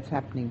everything that's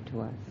happening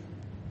to us.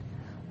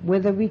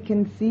 Whether we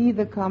can see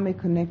the karmic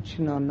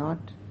connection or not,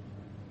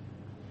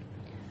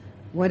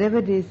 whatever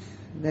it is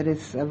that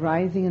is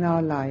arising in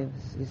our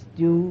lives is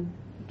due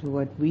to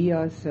what we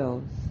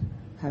ourselves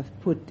have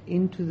put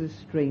into the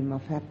stream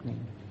of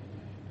happening.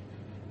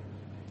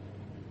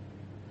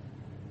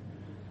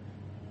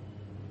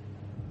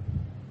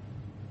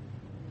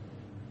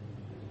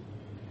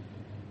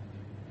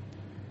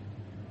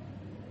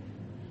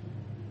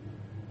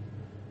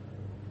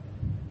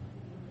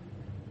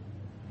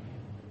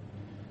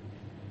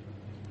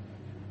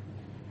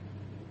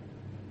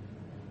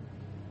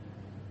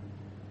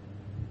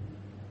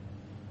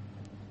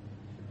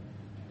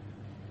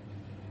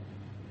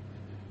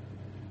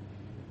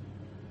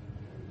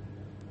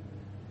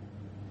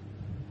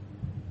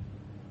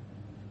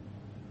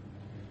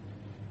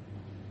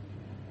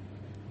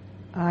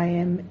 I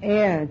am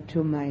heir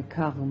to my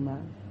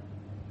karma.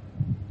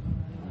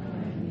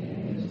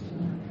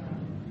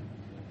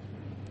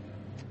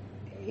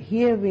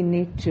 Here we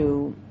need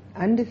to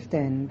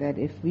understand that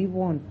if we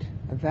want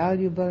a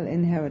valuable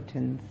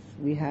inheritance,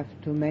 we have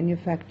to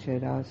manufacture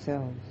it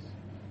ourselves.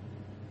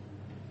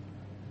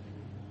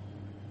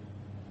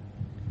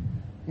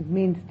 It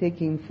means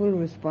taking full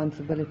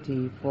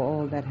responsibility for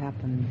all that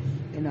happens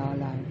in our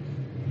lives.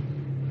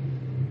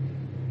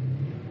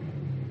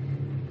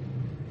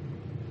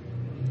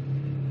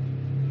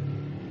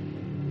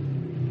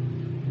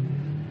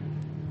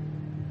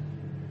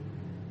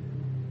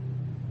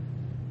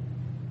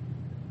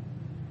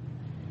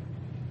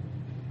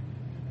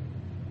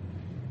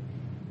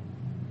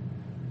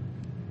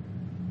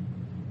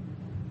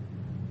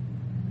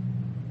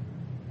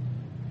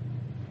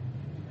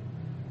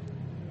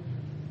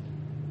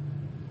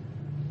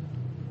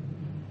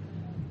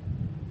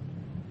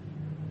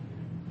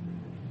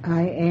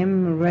 I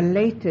am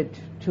related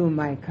to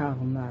my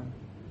karma.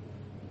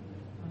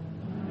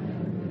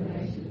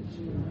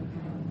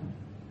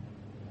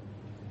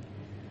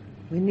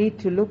 We need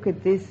to look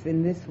at this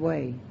in this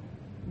way,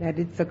 that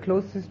it's the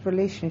closest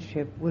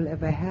relationship we'll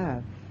ever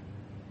have.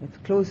 It's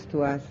close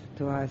to us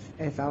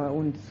as our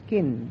own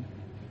skin.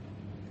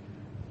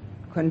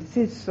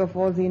 Consists of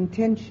all the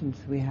intentions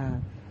we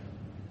have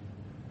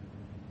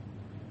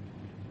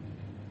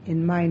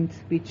in mind,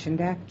 speech,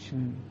 and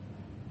action.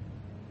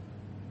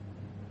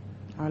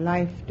 Our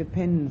life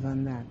depends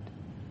on that.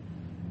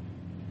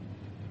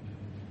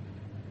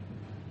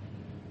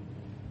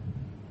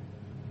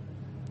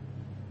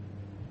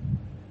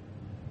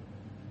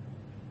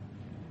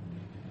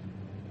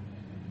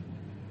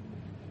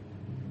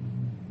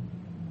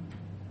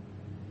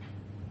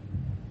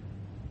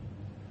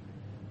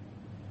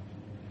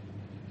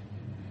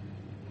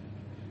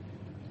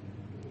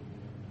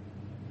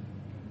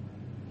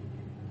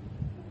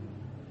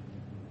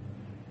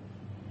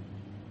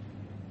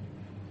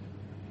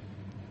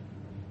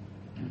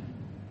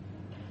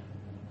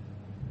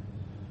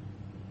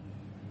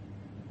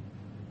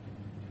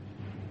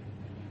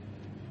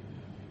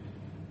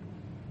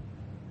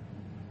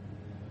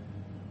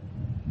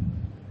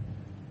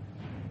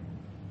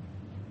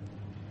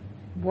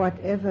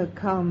 Whatever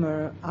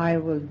karma I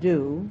will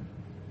do,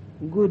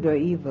 good or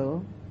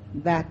evil,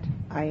 that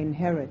I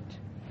inherit.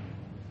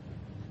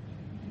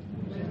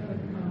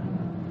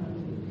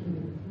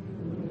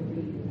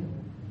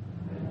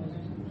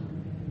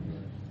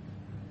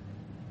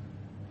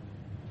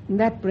 And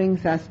that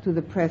brings us to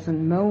the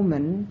present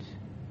moment,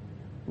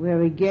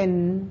 where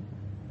again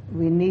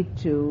we need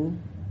to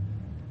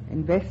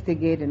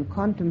investigate and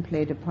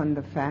contemplate upon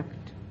the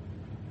fact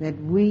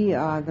that we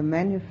are the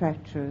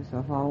manufacturers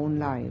of our own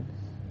lives.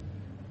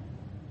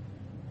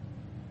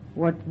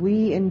 What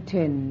we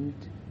intend,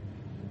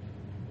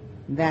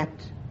 that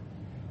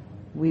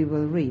we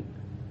will reap.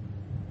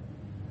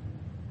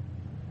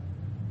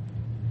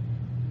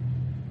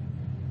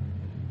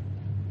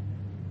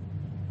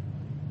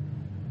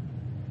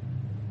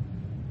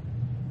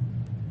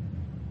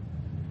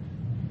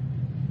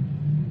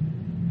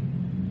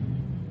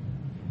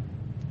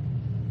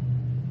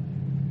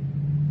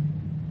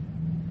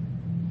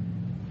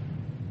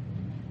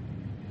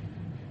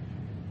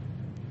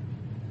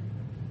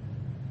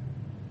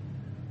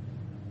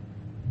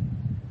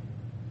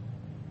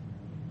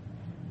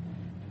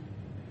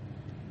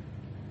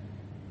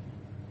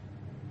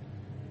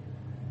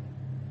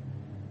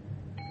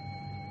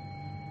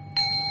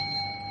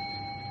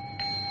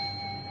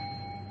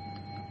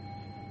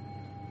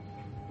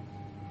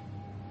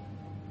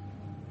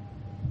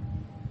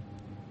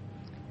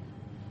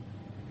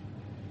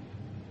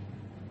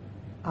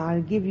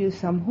 I'll give you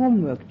some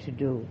homework to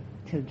do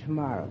till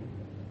tomorrow.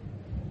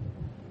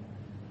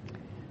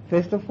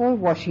 First of all,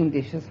 washing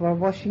dishes while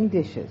washing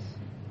dishes,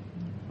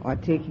 or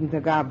taking the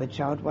garbage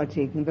out while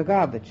taking the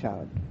garbage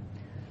out,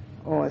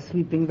 or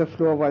sweeping the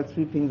floor while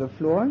sweeping the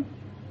floor,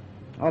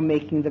 or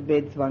making the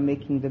beds while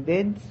making the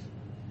beds.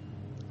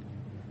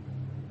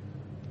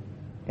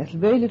 There's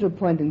very little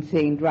point in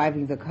saying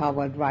driving the car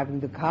while driving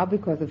the car,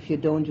 because if you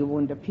don't, you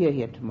won't appear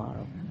here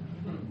tomorrow.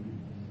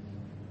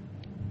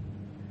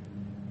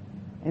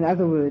 In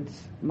other words,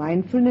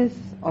 mindfulness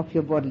of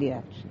your bodily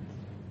actions.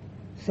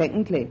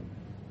 Secondly,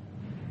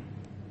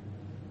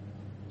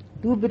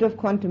 do a bit of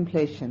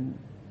contemplation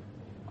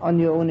on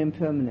your own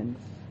impermanence.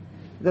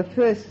 The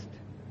first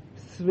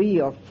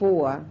 3 or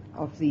 4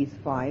 of these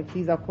 5,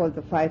 these are called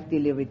the 5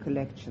 daily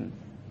recollections,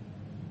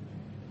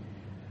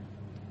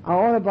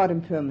 are all about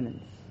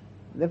impermanence.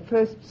 The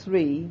first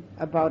 3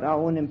 about our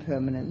own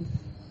impermanence,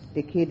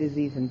 decay,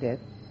 disease, and death,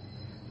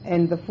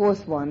 and the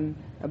 4th one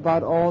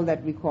about all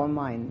that we call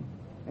mine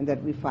and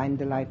that we find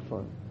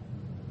delightful,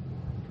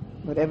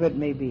 whatever it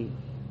may be,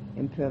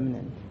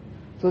 impermanent.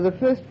 So the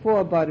first 4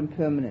 about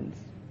impermanence,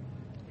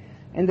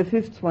 and the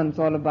 5th one's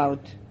all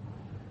about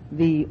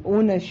the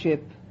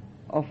ownership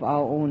of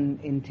our own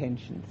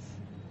intentions.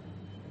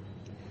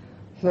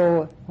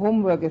 So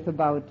homework is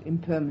about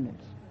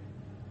impermanence.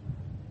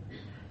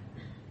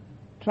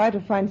 Try to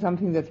find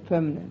something that's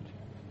permanent,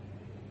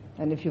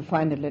 and if you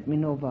find it, let me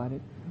know about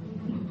it.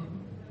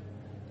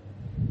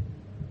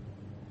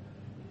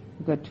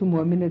 We've got 2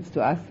 more minutes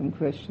to ask some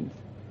questions,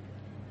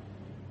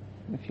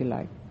 if you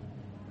like.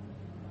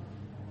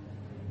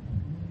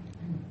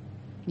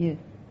 Yes.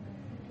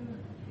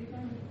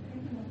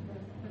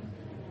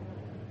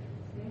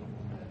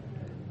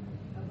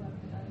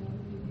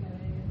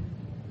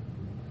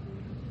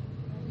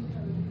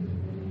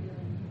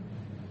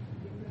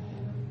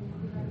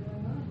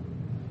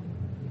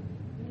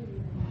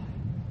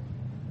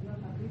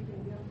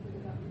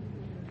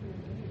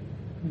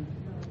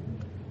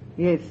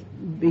 Yes,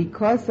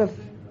 because of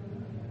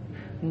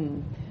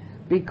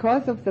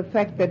the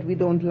fact that we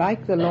don't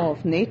like the law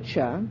of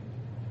nature,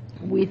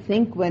 we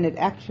think when it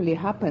actually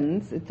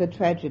happens, it's a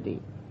tragedy.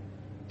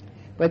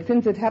 But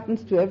since it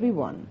happens to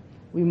everyone,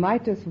 we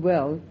might as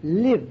well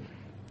live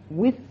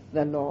with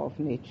the law of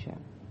nature.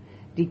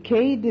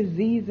 Decay,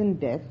 disease,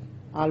 and death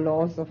are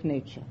laws of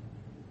nature.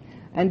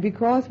 And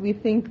because we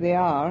think they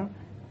are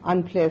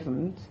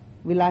unpleasant,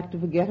 we like to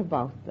forget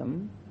about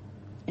them.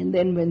 And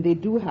then when they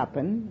do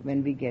happen,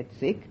 when we get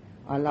sick,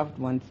 our loved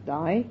ones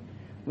die,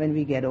 when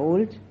we get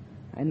old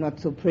and not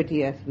so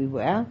pretty as we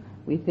were,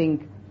 we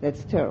think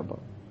that's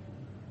terrible.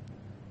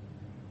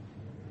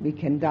 We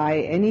can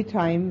die any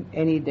time,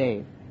 any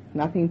day.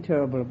 Nothing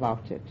terrible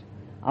about it.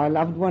 Our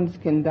loved ones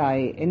can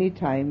die any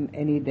time,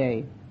 any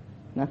day.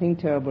 Nothing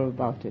terrible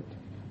about it.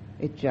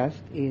 It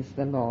just is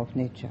the law of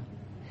nature.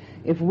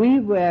 If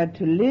we were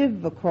to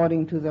live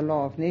according to the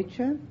law of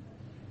nature,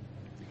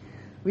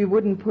 we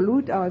wouldn't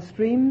pollute our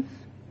streams,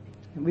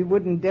 we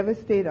wouldn't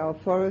devastate our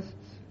forests,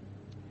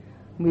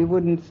 we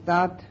wouldn't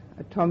start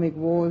atomic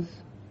wars,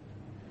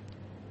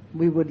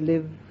 we would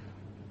live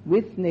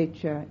with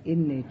nature,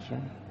 in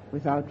nature,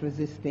 without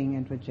resisting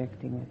and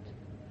rejecting it.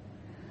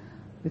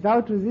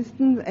 Without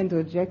resistance and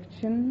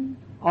rejection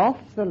of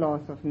the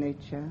laws of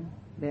nature,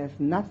 there's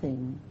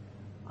nothing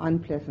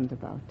unpleasant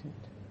about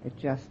it. It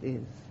just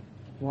is.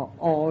 We're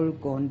all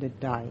going to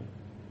die.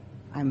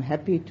 I'm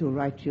happy to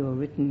write you a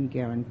written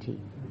guarantee.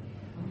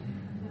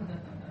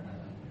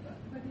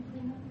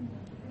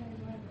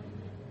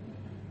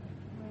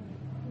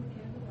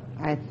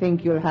 I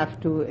think you'll have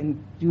to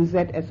use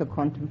that as a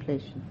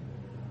contemplation.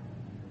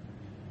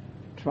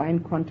 Try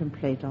and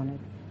contemplate on it.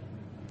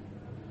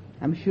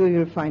 I'm sure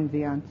you'll find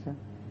the answer.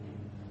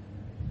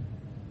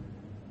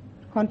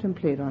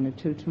 Contemplate on it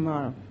till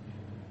tomorrow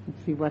and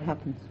see what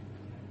happens.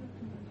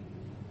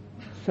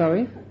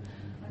 Sorry?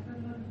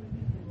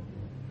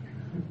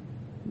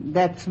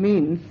 That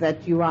means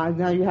that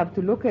now you have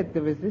to look at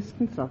the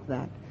resistance of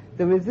that.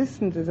 The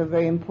resistance is a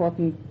very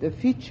important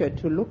feature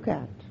to look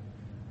at.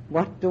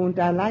 What don't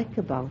I like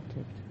about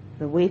it?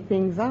 The way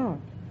things are.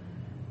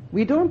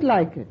 We don't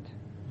like it.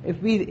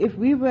 If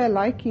we were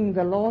liking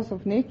the laws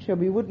of nature,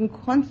 we wouldn't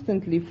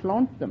constantly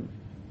flaunt them.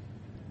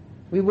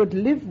 We would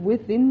live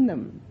within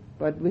them.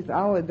 But with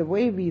the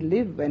way we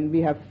live, when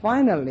we have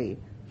finally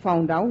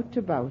found out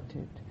about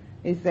it,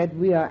 is that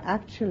we are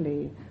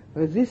actually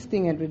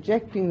resisting and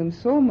rejecting them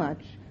so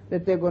much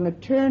that they're going to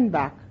turn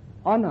back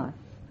on us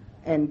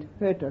and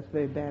hurt us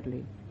very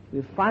badly.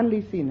 We've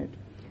finally seen it.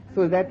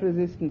 So that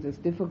resistance is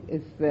difficult.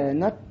 You're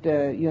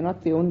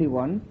not the only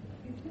one.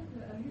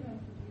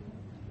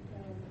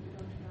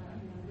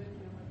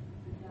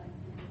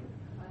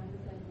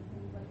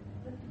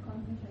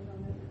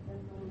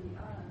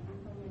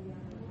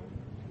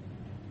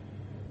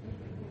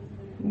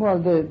 Well,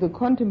 the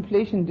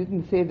contemplation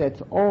didn't say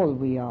that's all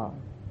we are.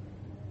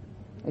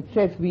 It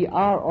says we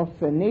are of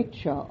the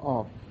nature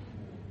of.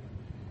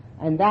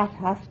 And that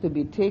has to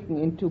be taken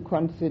into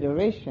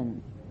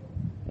consideration.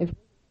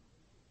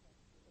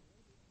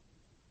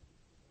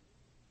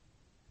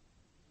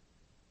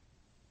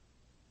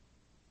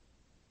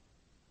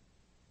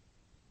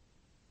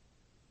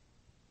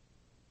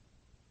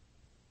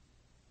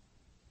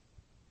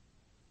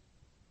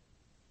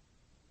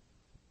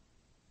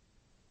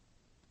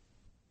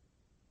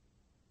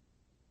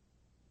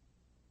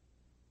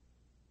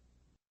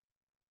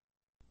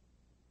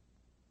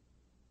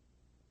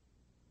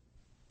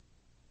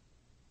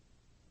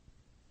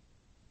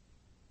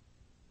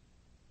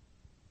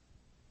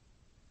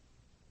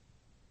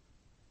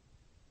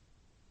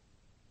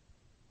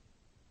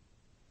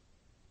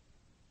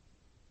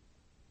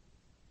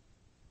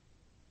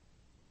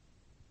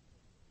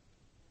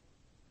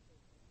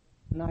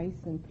 nice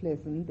and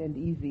pleasant and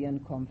easy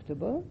and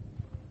comfortable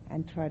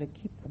and try to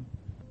keep them.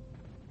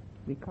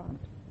 We can't.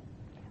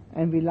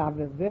 And we'll have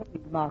a very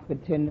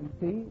marked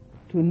tendency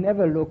to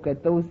never look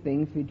at those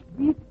things which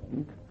we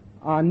think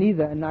are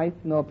neither nice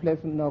nor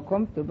pleasant nor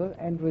comfortable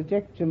and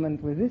reject them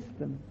and resist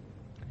them.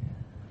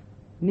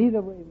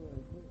 Neither way will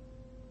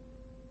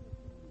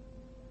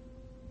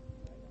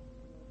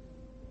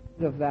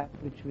do. Of that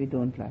which we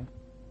don't like.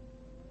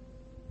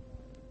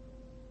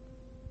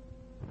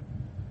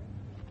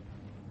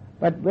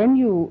 But when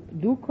you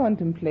do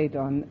contemplate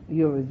on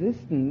your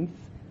resistance,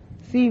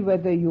 see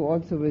whether you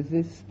also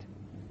resist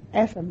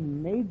as a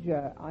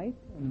major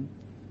item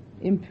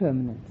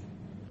impermanence.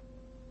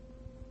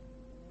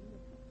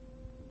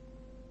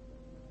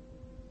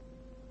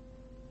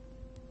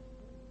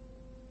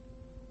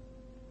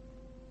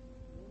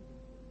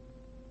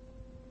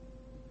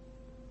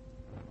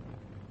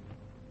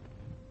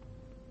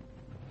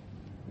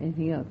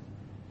 Anything else?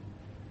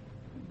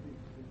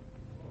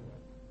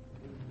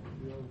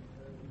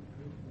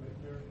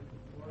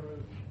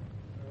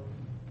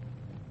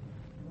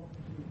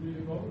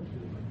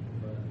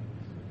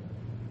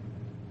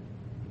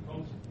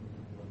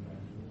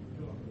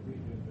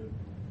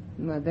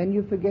 No, then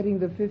you're forgetting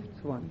the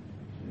fifth one.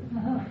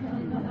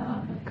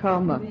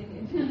 Karma.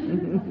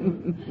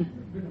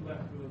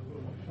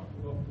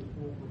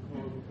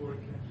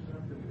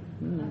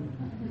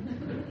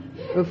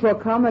 Before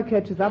karma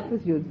catches up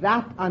with you,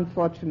 that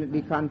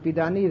unfortunately can't be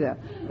done either.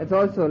 That's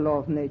also a law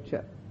of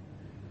nature.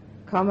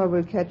 Karma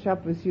will catch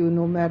up with you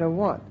no matter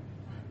what.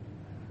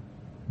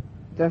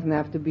 It doesn't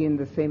have to be in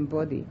the same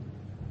body.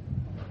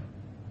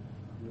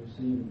 It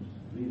seems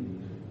really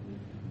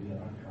we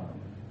are karma.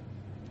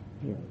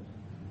 Yes.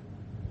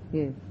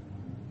 Yes,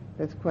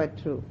 that's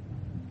quite true.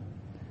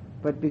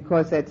 But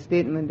because that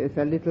statement is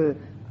a little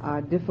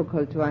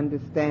difficult to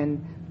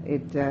understand,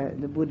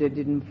 the Buddha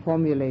didn't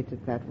formulate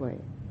it that way.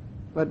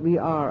 But we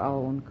are our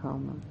own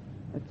karma.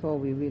 That's all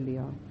we really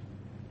are.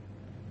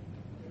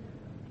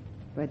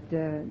 But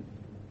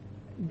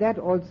that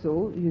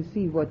also, you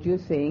see what you're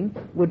saying,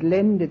 would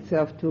lend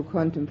itself to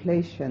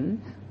contemplation.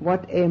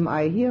 What am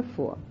I here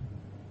for?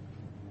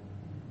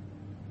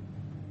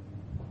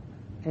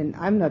 And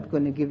I'm not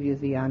going to give you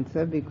the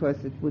answer because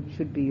it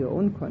should be your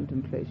own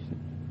contemplation.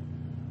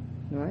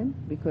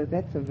 Right? Because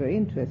that's a very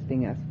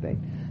interesting aspect.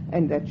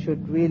 And that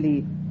should really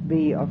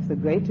be of the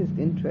greatest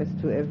interest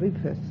to every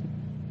person.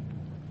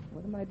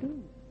 What am I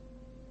doing?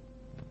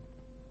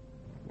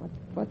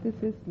 What is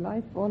this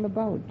life all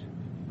about?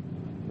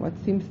 What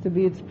seems to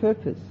be its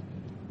purpose?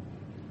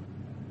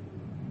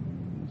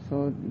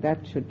 So that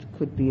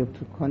could be a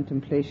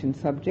contemplation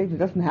subject. It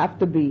doesn't have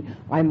to be,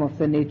 I'm of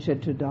the nature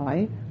to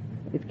die.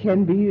 It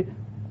can be,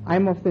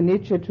 I'm of the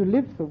nature to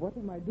live, so what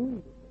am I doing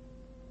with it?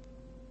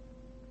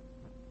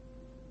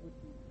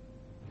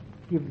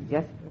 Give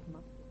just as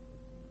much.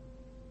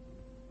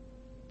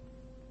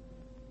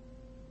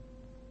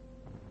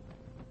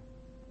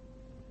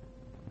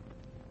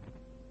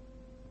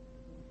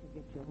 Don't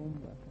forget your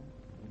homework.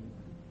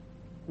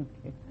 Huh?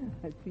 Okay,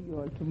 I'll see you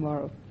all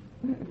tomorrow.